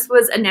is when this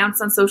was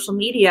announced on social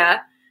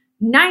media,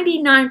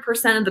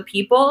 99% of the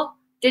people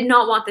did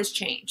not want this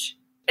change.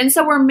 And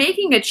so we're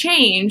making a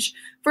change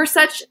for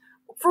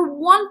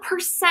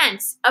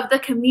 1% of the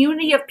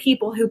community of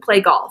people who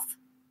play golf.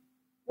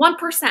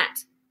 1%.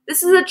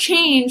 This is a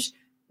change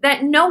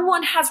that no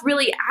one has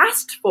really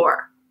asked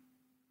for.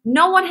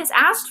 No one has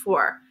asked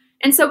for.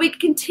 And so we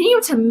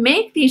continue to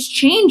make these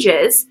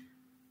changes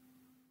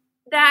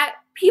that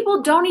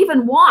people don't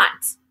even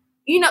want.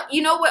 You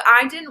know what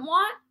I didn't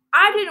want?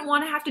 I didn't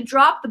want to have to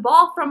drop the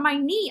ball from my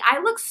knee. I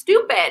look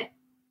stupid.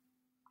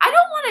 I don't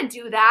want to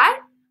do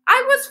that.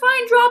 I was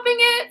fine dropping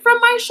it from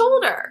my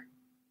shoulder.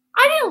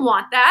 I didn't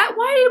want that.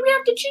 Why did we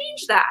have to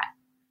change that?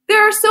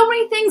 there are so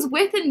many things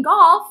within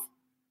golf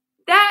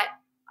that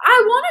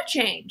I want to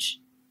change.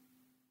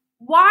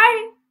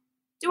 Why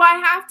do I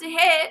have to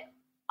hit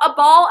a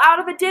ball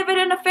out of a divot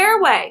in a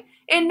fairway?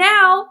 And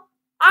now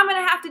I'm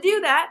going to have to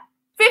do that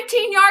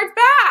 15 yards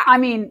back. I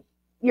mean,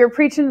 you're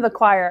preaching to the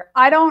choir.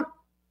 And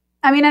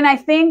I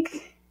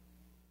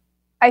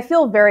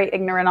feel very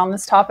ignorant on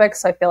this topic,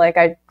 so I feel like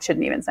I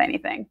shouldn't even say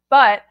anything.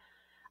 But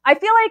I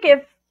feel like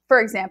if,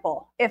 for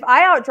example, if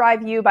I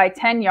outdrive you by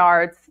 10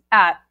 yards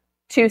at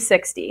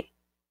 260,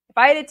 if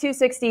I hit it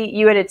 260,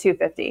 you hit it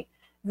 250,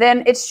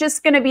 then it's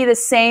just going to be the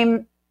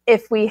same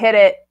if we hit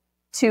it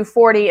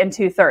 240 and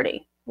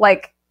 230.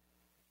 Like,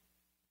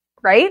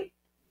 right?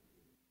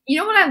 You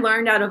know what I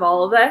learned out of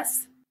all of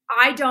this?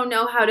 I don't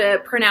know how to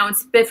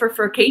pronounce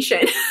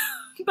bifurcation.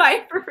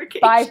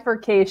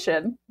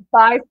 Bifurcation.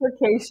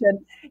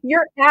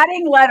 You're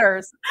adding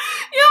letters.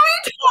 You know how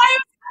many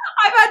times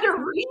I've had to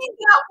read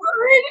that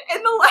word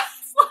in the last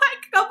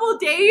couple of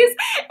days,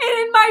 and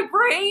then my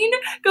brain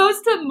goes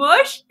to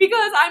mush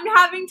because I'm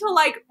having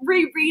to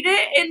reread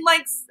it, and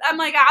I'm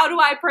like, how do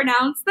I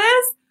pronounce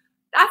this?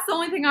 That's the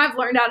only thing I've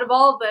learned out of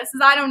all of this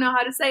is I don't know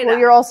how to say that. Well,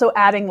 you're also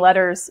adding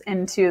letters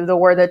into the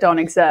word that don't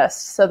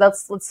exist. So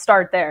let's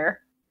start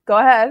there. Go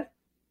ahead.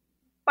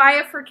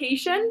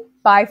 Bifurcation.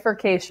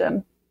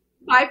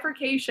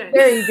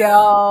 There you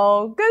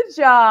go. Good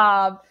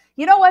job.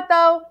 You know what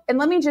though? And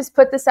let me just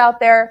put this out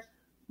there.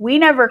 We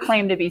never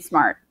claimed to be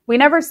smart. We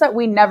never said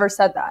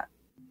that.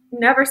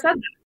 Never said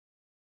that.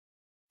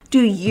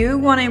 Do you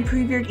want to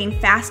improve your game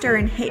faster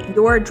and hit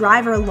your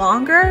driver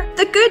longer?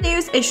 The good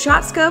news is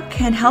ShotScope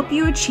can help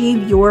you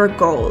achieve your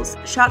goals.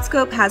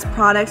 ShotScope has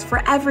products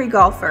for every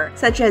golfer,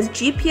 such as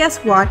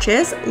GPS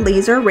watches,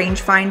 laser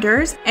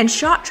rangefinders, and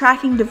shot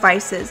tracking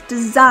devices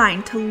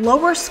designed to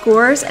lower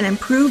scores and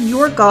improve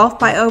your golf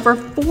by over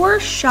 4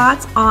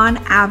 shots on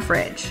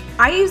average.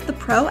 I use the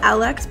Pro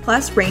LX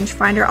Plus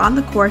rangefinder on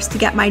the course to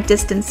get my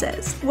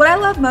distances. What I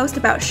love most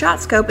about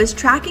ShotScope is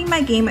tracking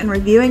my game and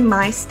reviewing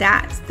my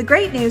stats. The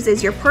great news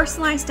is your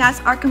personalized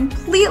stats are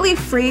completely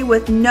free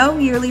with no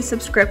yearly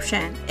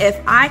subscription.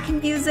 If I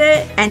can use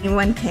it,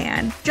 anyone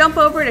can. Jump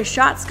over to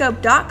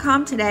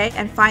shotscope.com today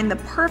and find the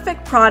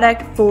perfect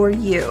product for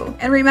you.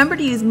 And remember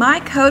to use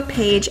my code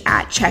PAIGE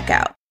at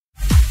checkout.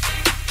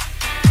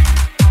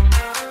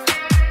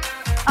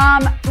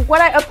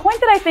 A point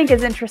that I think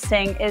is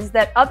interesting is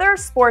that other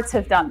sports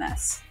have done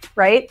this,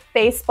 right?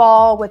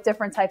 Baseball with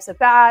different types of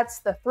bats,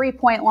 the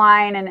 3-point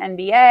line in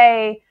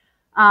NBA.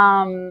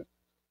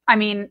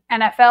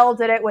 NFL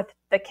did it with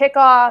the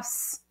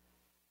kickoffs.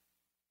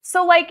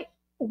 So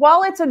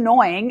while it's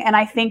annoying, and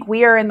I think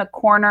we are in the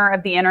corner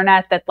of the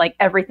internet that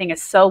everything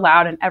is so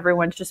loud and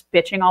everyone's just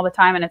bitching all the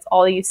time and it's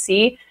all you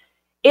see,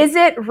 is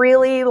it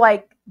really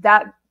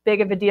that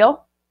big of a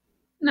deal?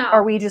 No.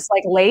 Are we just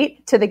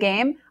late to the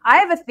game? I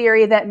have a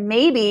theory that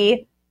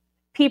maybe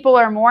people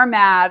are more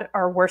mad,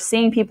 or we're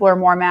seeing people are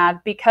more mad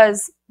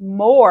because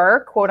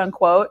more, quote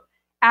unquote,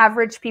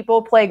 average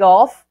people play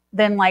golf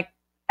than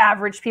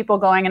average people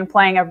going and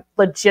playing a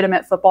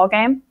legitimate football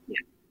game. Yeah.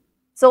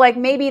 So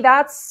maybe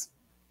that's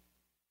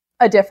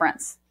a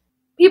difference.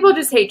 People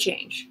just hate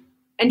change,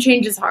 and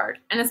change is hard.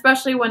 And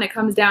especially when it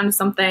comes down to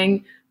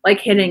something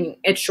like hitting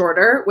it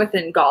shorter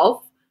within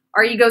golf.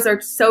 Our egos are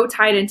so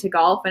tied into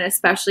golf, and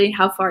especially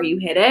how far you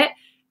hit it.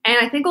 And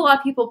I think a lot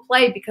of people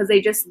play because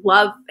they just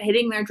love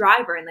hitting their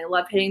driver, and they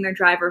love hitting their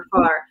driver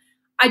far.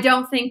 I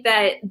don't think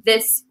that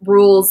this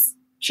rules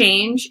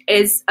change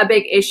is a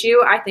big issue.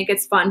 I think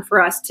it's fun for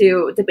us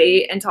to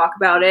debate and talk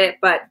about it.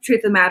 But the truth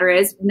of the matter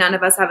is none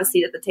of us have a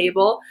seat at the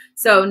table.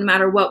 So no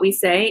matter what we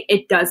say,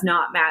 it does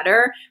not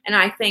matter. And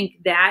I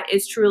think that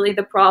is truly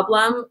the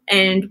problem,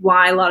 and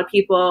why a lot of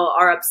people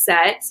are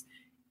upset.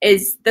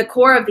 Is the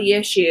core of the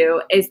issue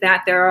is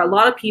that there are a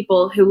lot of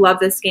people who love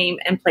this game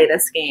and play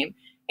this game.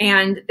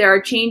 And there are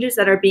changes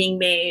that are being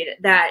made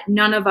that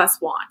none of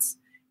us want.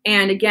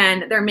 And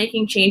again, they're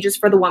making changes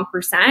for the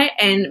 1%,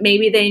 and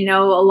maybe they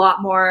know a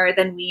lot more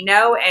than we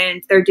know,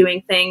 and they're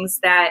doing things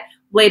that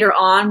later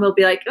on we'll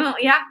be like, oh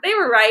yeah, they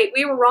were right,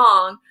 we were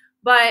wrong.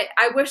 But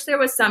I wish there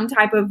was some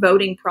type of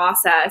voting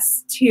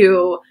process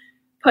to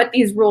put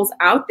these rules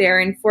out there,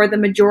 and for the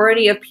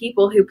majority of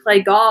people who play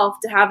golf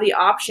to have the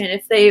option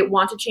if they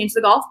want to change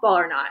the golf ball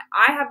or not.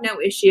 I have no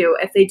issue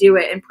if they do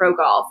it in pro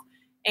golf.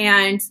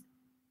 And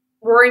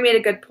Rory made a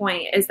good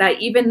point, is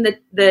that even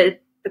the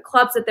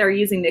clubs that they're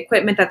using, the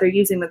equipment that they're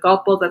using, the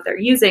golf balls that they're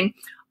using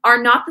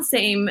are not the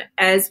same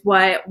as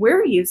what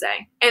we're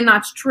using. And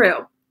that's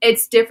true.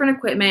 It's different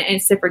equipment and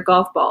it's different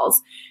golf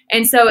balls.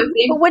 And so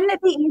but wouldn't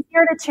it be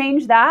easier to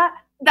change that?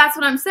 That's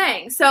what I'm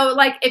saying. So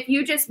if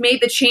you just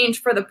made the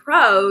change for the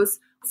pros,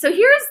 so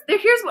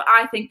here's what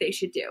I think they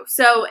should do.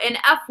 So in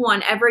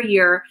F1 every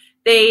year,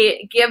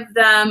 they give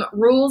them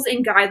rules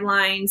and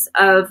guidelines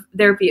of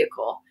their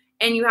vehicle.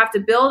 And you have to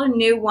build a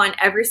new one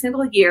every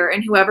single year.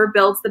 And whoever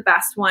builds the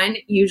best one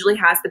usually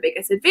has the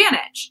biggest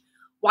advantage.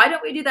 Why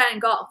don't we do that in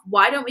golf?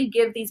 Why don't we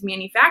give these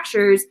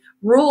manufacturers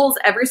rules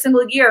every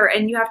single year,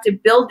 and you have to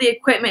build the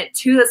equipment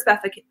to the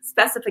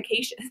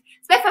specifications?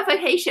 I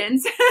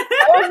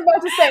was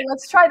about to say,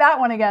 let's try that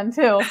one again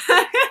too.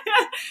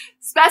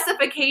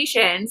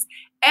 Specifications.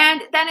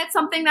 And then it's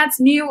something that's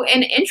new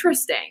and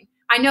interesting.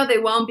 I know they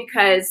won't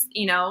because,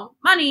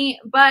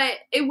 money, but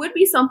it would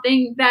be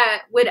something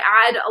that would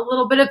add a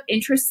little bit of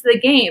interest to the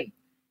game.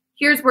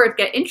 Here's where it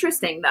gets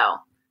interesting, though.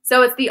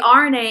 So it's the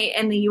R&A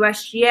and the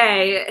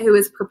USGA who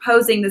is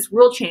proposing this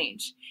rule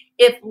change.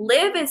 If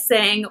LIV is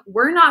saying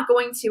we're not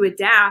going to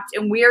adapt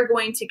and we are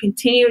going to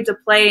continue to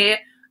play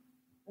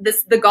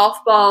the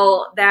golf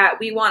ball that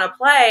we want to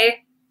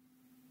play,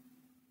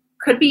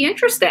 could be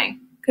interesting.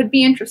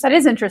 That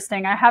is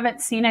interesting. I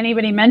haven't seen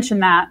anybody mention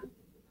that.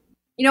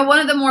 One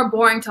of the more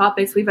boring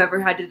topics we've ever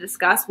had to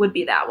discuss would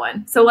be that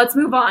one. So let's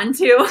move on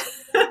to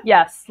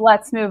Yes,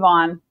 let's move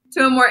on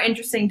to a more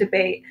interesting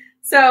debate.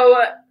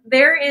 So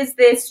there is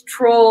this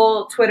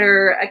troll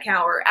Twitter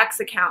account, or X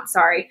account,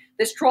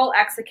 this troll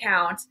X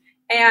account,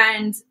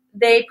 and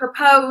they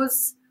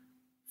propose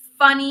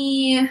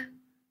funny,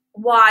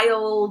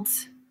 wild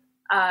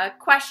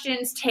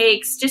questions,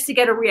 takes, just to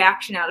get a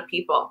reaction out of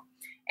people.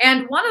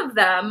 And one of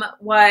them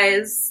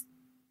was,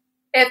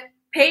 if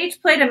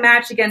Paige played a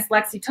match against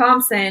Lexi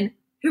Thompson,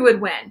 who would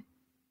win?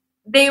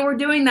 They were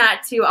doing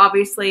that to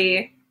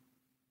obviously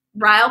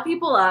rile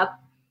people up.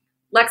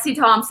 Lexi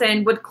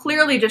Thompson would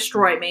clearly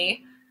destroy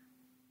me.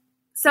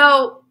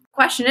 So,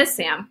 question is,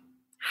 Sam,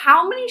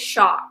 how many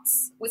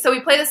shots? So we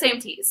play the same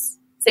tees.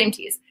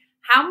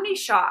 How many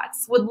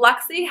shots would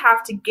Lexi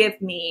have to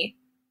give me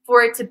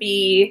for it to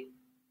be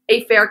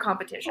a fair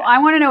competition? Well, I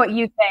want to know what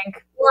you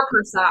think. 4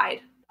 per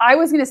side. I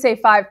was going to say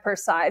 5 per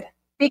side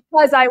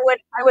because I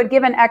would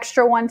give an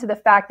extra one to the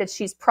fact that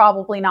she's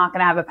probably not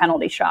going to have a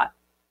penalty shot.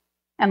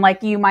 And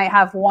you might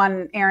have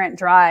one errant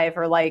drive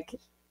or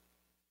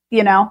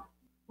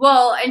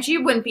Well, and she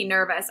wouldn't be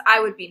nervous. I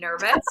would be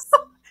nervous.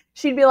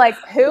 She'd be like,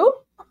 who?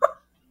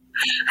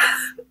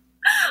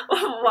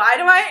 Why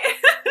do I?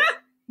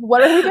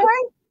 What are we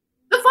doing?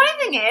 The funny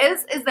thing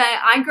is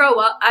that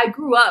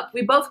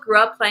we both grew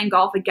up playing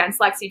golf against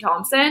Lexi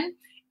Thompson,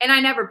 and I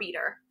never beat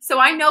her. So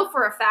I know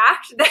for a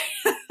fact that,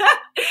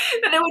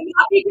 that it would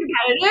not be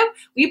competitive.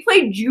 We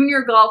played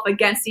junior golf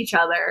against each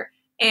other,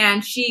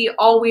 and she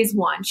always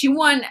won. She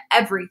won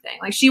everything.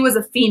 She was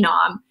a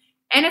phenom.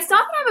 And it's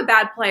not that I'm a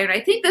bad player. And I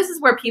think this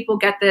is where people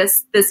get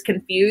this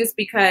confused,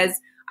 because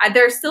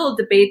there's still a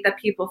debate that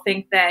people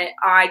think that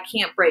I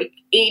can't break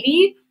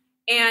 80.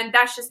 And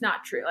that's just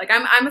not true.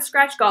 I'm a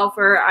scratch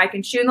golfer. I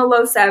can shoot in the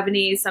low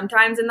 70s,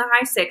 sometimes in the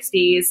high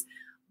 60s.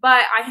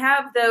 But I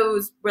have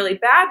those really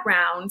bad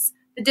rounds.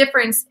 The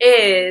difference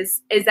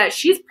is that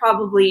she's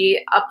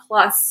probably a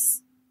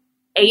 +8,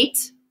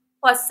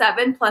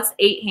 +7,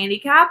 +8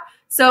 handicap.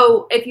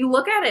 So if you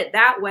look at it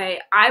that way,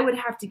 I would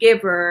have to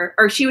give her,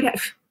 or she would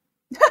have...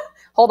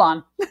 Hold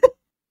on.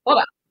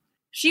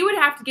 She would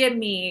have to give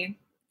me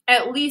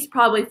at least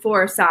probably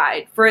 4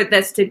 aside for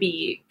this to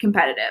be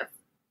competitive.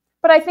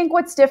 But I think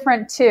what's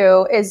different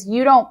too is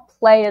you don't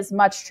play as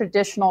much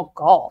traditional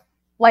golf.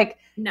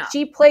 No.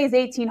 She plays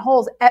 18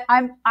 holes.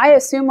 I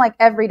assume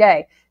every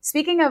day.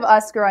 Speaking of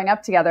us growing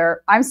up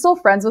together, I'm still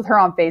friends with her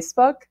on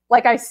Facebook.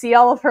 I see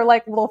all of her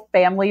little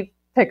family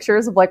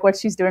pictures of what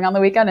she's doing on the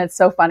weekend. It's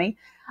so funny.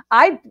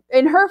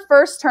 In her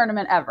first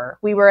tournament ever,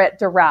 we were at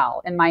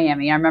Doral in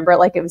Miami. I remember it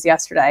like it was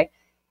yesterday.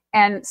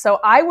 And so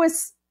I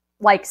was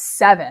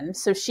 7.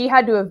 So she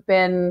had to have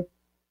been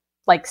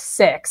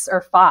 6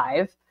 or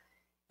 5.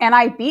 And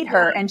I beat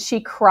her and she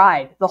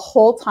cried the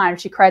whole time.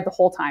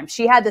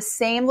 She had the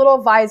same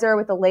little visor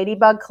with the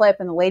ladybug clip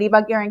and the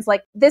ladybug earrings.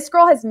 This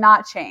girl has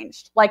not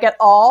changed at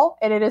all.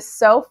 And it is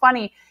so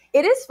funny.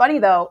 It is funny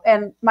though.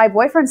 And my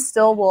boyfriend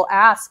still will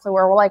ask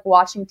where we're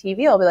watching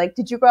TV. I'll be like,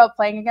 did you grow up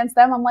playing against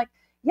them? I'm like,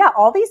 yeah,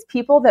 all these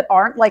people that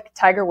aren't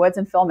Tiger Woods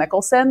and Phil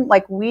Mickelson,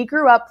 we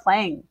grew up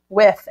playing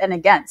with and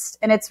against.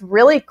 And it's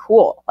really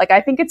cool. I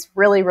think it's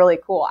really, really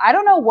cool. I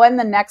don't know when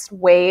the next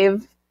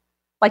wave,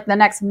 the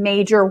next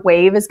major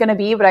wave is going to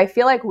be, but I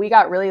feel we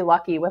got really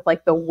lucky with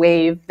the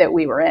wave that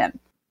we were in.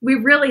 We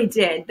really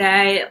did.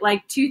 That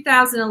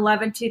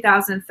 2011,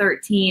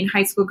 2013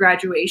 high school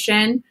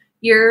graduation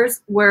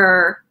years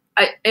were,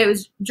 it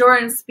was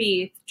Jordan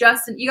Spieth,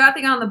 Justin, you got to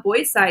think on the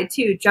boys side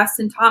too,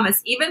 Justin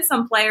Thomas, even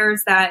some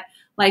players that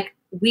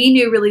we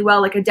knew really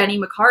well, a Denny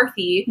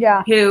McCarthy,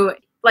 who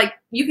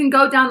you can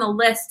go down the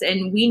list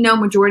and we know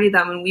majority of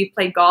them and we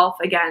played golf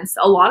against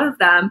a lot of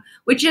them,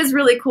 which is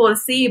really cool to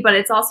see. But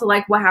it's also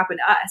what happened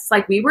to us.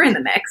 We were in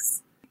the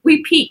mix.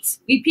 We peaked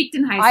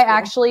in high school. I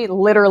actually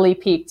literally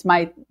peaked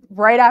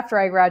right after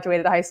I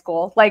graduated high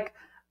school.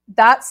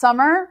 That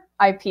summer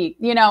I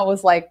peaked, it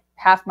was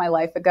half my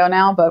life ago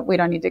now, but we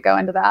don't need to go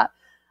into that.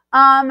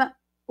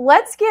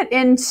 Let's get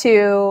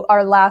into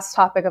our last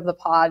topic of the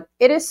pod.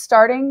 It is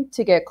starting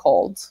to get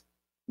cold.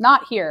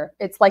 Not here.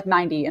 It's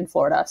 90 in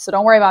Florida, so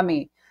don't worry about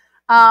me.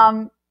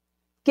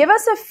 Give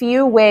us a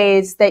few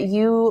ways that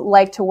you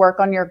like to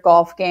work on your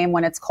golf game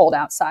when it's cold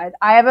outside.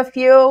 I have a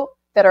few.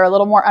 that are a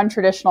little more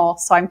untraditional.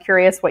 So I'm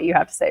curious what you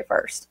have to say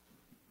first.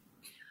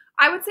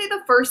 I would say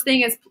the first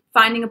thing is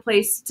finding a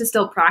place to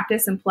still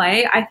practice and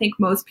play. I think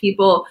most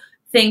people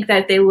think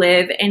that they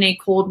live in a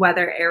cold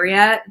weather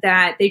area,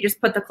 that they just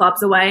put the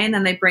clubs away and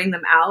then they bring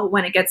them out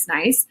when it gets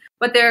nice.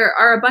 But there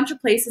are a bunch of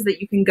places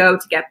that you can go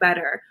to get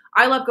better.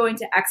 I love going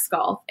to X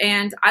Golf,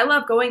 and I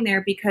love going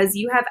there because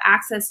you have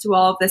access to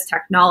all of this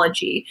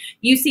technology.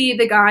 You see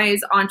the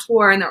guys on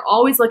tour and they're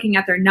always looking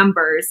at their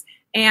numbers,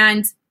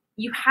 and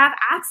you have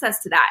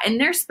access to that. And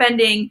they're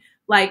spending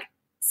like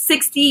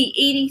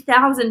 $60,000,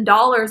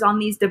 $80,000 on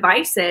these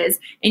devices,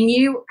 and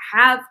you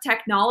have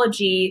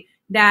technology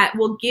that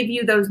will give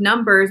you those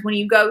numbers when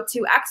you go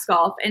to X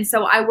Golf. And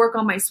so I work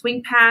on my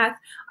swing path,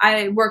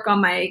 I work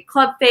on my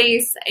club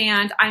face,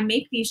 and I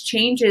make these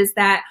changes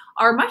that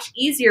are much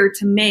easier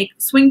to make,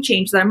 swing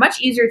changes that are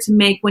much easier to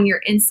make when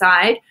you're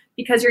inside,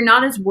 because you're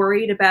not as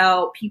worried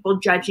about people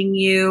judging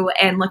you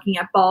and looking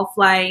at ball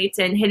flight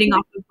and hitting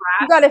off the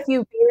grass. You got a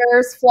few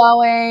beers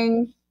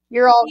flowing.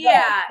 You're all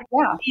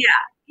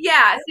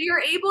Yeah. So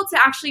you're able to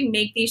actually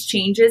make these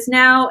changes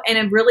now in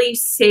a really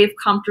safe,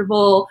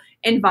 comfortable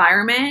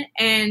environment.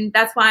 And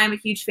that's why I'm a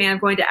huge fan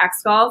of going to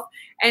X Golf.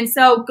 And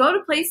so go to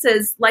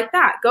places like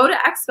that. Go to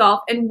X Golf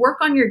and work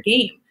on your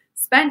game.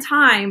 Spend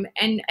time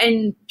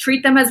and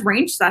treat them as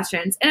range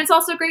sessions. And it's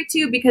also great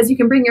too because you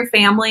can bring your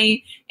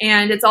family,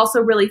 and it's also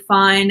really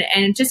fun,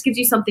 and it just gives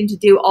you something to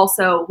do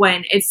also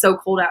when it's so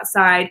cold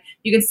outside.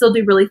 You can still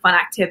do really fun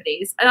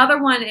activities.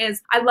 Another one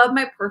is I love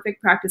my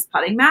Perfect Practice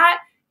putting mat,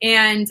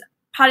 and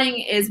putting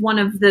is one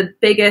of the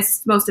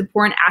biggest, most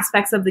important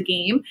aspects of the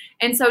game.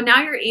 And so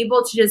now you're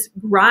able to just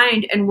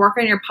grind and work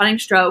on your putting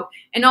stroke,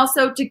 and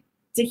also to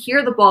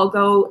hear the ball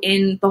go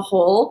in the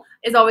hole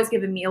is always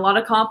given me a lot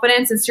of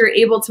confidence. And so you're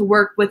able to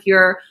work with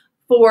your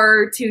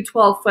 4 to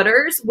 12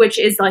 footers, which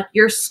is like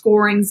your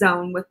scoring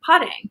zone with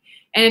putting.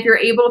 And if you're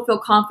able to feel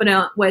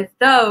confident with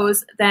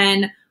those,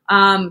 then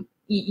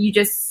you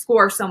just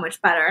score so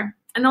much better.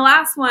 And the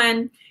last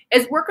one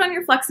is work on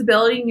your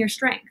flexibility and your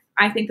strength.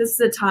 I think this is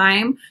a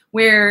time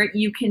where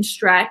you can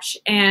stretch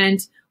and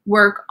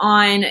work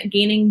on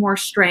gaining more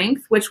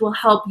strength, which will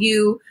help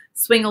you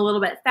swing a little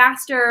bit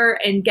faster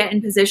and get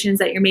in positions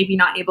that you're maybe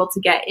not able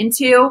to get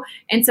into.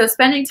 And so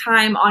spending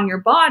time on your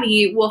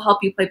body will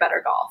help you play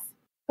better golf.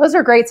 Those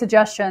are great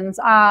suggestions.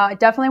 I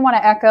definitely want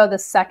to echo the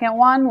second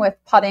one with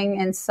putting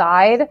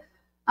inside.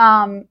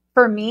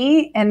 For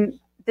me, and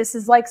this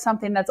is like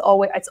something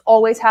it's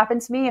always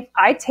happened to me. If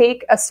I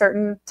take a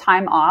certain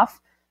time off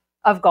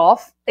of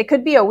golf, it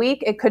could be a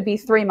week, it could be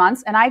 3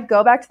 months, and I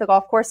go back to the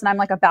golf course and I'm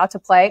like about to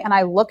play and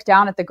I look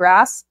down at the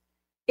grass,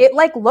 it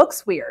like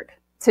looks weird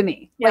to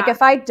me. Yeah. Like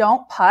if I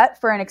don't putt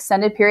for an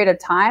extended period of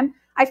time,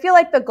 I feel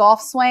like the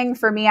golf swing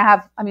for me,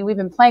 we've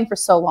been playing for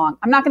so long.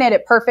 I'm not going to hit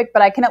it perfect,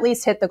 but I can at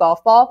least hit the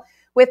golf ball.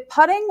 With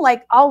putting,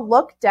 like I'll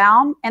look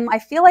down and I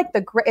feel like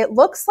it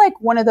looks like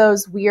one of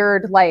those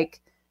weird,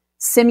 like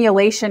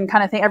simulation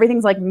kind of thing.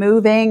 Everything's like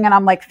moving and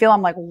I'm like,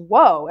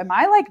 whoa, am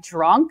I like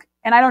drunk?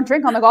 And I don't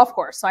drink on the golf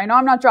course, so I know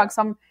I'm not drunk.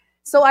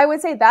 So I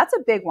would say that's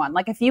a big one.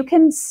 Like if you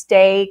can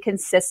stay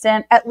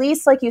consistent, at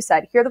least like you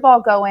said, hear the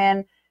ball go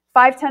in,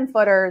 5-10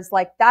 footers,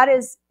 like that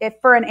is, if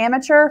for an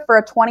amateur, for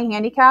a 20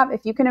 handicap,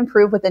 if you can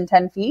improve within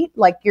 10 feet,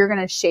 like you're going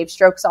to shave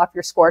strokes off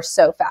your score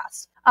so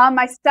fast.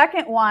 My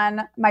second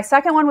one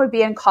would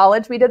be in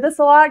college. We did this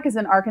a lot because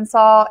in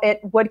Arkansas,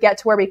 it would get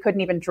to where we couldn't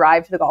even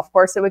drive to the golf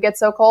course. It would get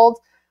so cold.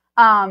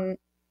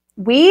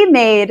 We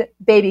made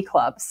baby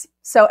clubs.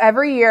 So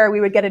every year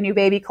we would get a new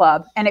baby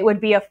club, and it would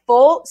be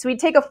so we'd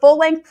take a full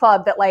length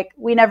club that like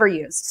we never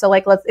used. So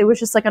like it was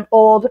just like an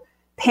old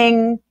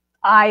ping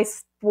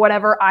ice,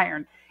 whatever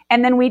iron.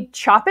 And then we'd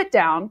chop it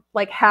down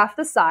like half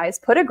the size,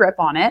 put a grip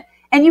on it,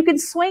 and you can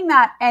swing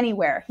that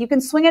anywhere. You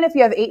can swing it if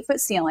you have 8-foot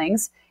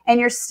ceilings and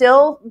you're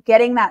still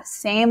getting that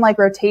same like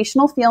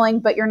rotational feeling,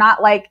 but you're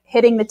not like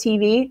hitting the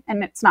TV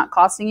and it's not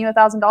costing you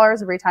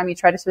 $1,000 every time you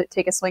try to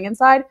take a swing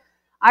inside.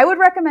 I would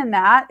recommend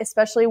that,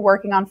 especially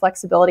working on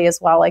flexibility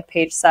as well, like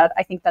Paige said.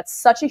 I think that's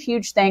such a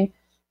huge thing.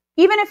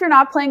 Even if you're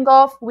not playing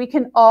golf, we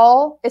can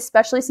all,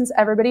 especially since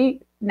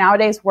everybody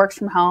nowadays works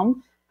from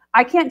home,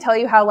 I can't tell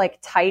you how like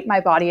tight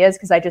my body is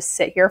because I just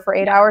sit here for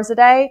 8 hours a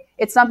day.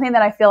 It's something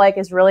that I feel like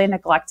is really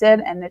neglected,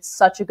 and it's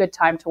such a good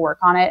time to work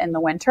on it in the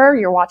winter.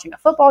 You're watching a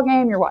football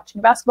game, you're watching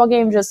a basketball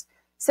game, just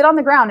sit on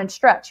the ground and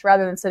stretch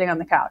rather than sitting on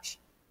the couch.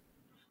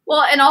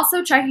 Well, and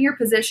also checking your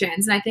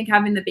positions. And I think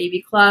having the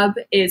baby club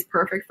is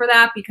perfect for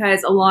that,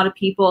 because a lot of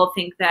people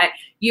think that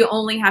you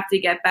only have to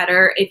get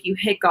better if you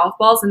hit golf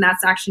balls, and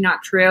that's actually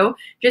not true.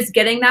 Just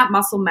getting that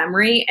muscle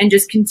memory and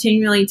just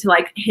continually to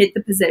like hit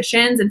the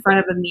positions in front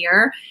of a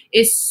mirror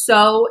is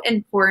so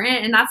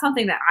important. And that's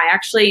something that I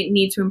actually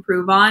need to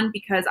improve on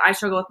because I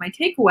struggle with my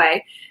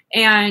takeaway.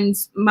 And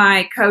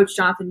my coach,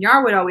 Jonathan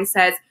Yarwood, always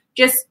says,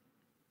 just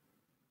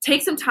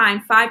take some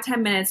time,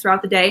 5-10 minutes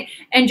throughout the day,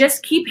 and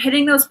just keep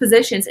hitting those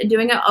positions and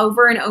doing it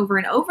over and over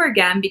and over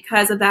again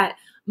because of that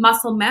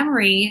muscle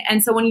memory.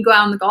 And so when you go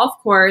out on the golf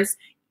course,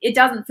 it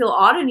doesn't feel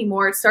odd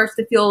anymore. It starts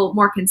to feel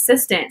more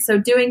consistent. So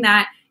doing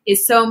that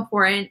is so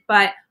important,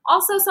 but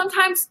also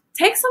sometimes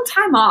take some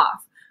time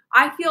off.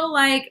 I feel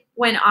like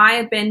when I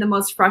have been the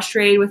most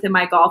frustrated within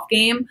my golf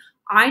game,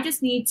 I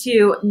just need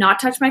to not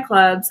touch my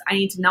clubs. I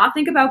need to not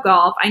think about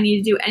golf. I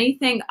need to do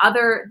anything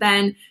other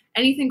than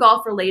anything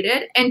golf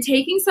related. And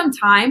taking some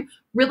time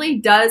really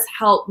does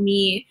help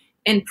me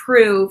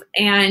improve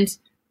and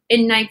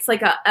ignites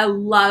like a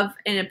love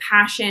and a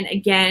passion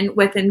again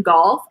within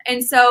golf.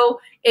 And so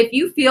if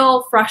you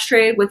feel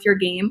frustrated with your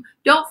game,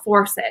 don't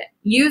force it.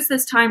 Use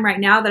this time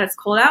right now that it's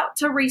cold out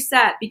to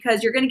reset,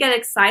 because you're going to get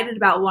excited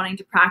about wanting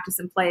to practice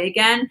and play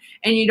again,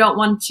 and you don't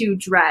want to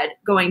dread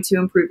going to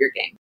improve your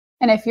game.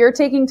 And if you're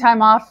taking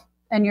time off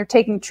and you're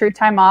taking true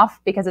time off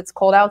because it's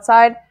cold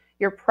outside,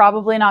 you're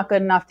probably not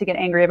good enough to get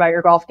angry about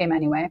your golf game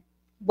anyway.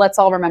 Let's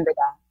all remember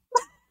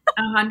that.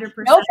 100%.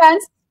 No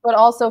offense, but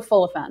also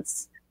full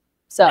offense.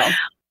 So,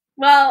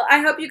 well,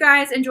 I hope you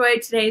guys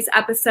enjoyed today's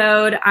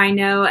episode. I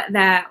know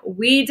that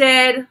we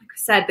did. Like I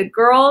said, the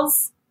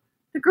girls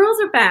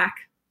are back.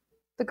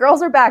 The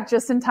girls are back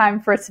just in time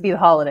for it to be the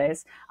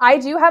holidays. I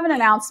do have an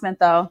announcement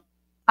though.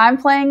 I'm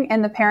playing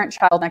in the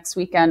parent-child next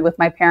weekend with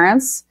my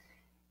parents,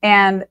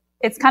 and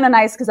it's kind of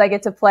nice because I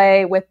get to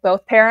play with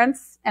both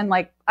parents, and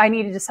like I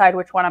need to decide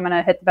which one I'm going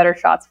to hit the better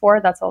shots for.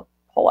 That's a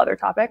whole other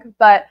topic.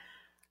 But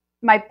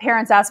my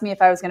parents asked me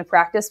if I was going to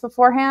practice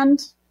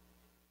beforehand.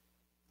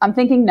 I'm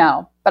thinking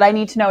no, but I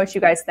need to know what you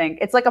guys think.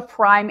 It's like a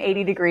prime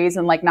 80 degrees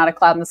and like not a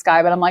cloud in the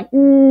sky, but I'm like,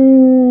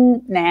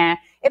 nah.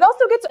 It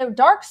also gets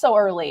dark so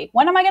early.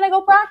 When am I going to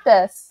go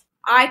practice?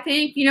 I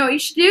think, what you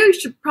should do? You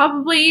should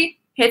probably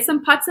hit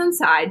some putts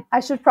inside.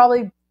 I should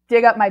probably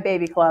dig up my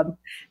baby club.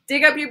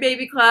 Dig up your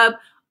baby club.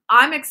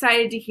 I'm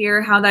excited to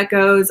hear how that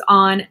goes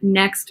on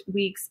next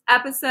week's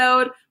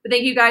episode. But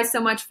thank you guys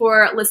so much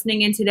for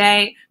listening in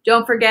today.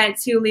 Don't forget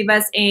to leave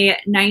us a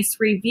nice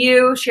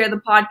review, share the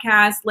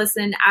podcast,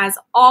 listen as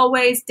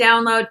always,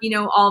 download,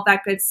 all of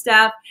that good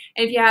stuff.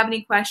 And if you have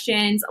any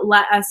questions,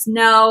 let us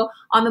know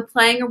on the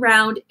Playing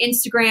Around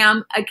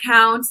Instagram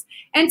accounts.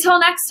 Until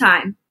next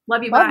time,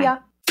 love you. Bye. Ya.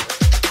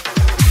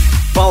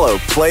 Follow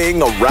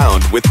Playing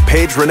Around with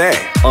Paige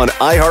Renee on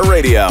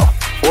iHeartRadio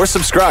or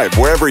subscribe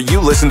wherever you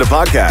listen to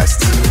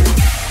podcasts.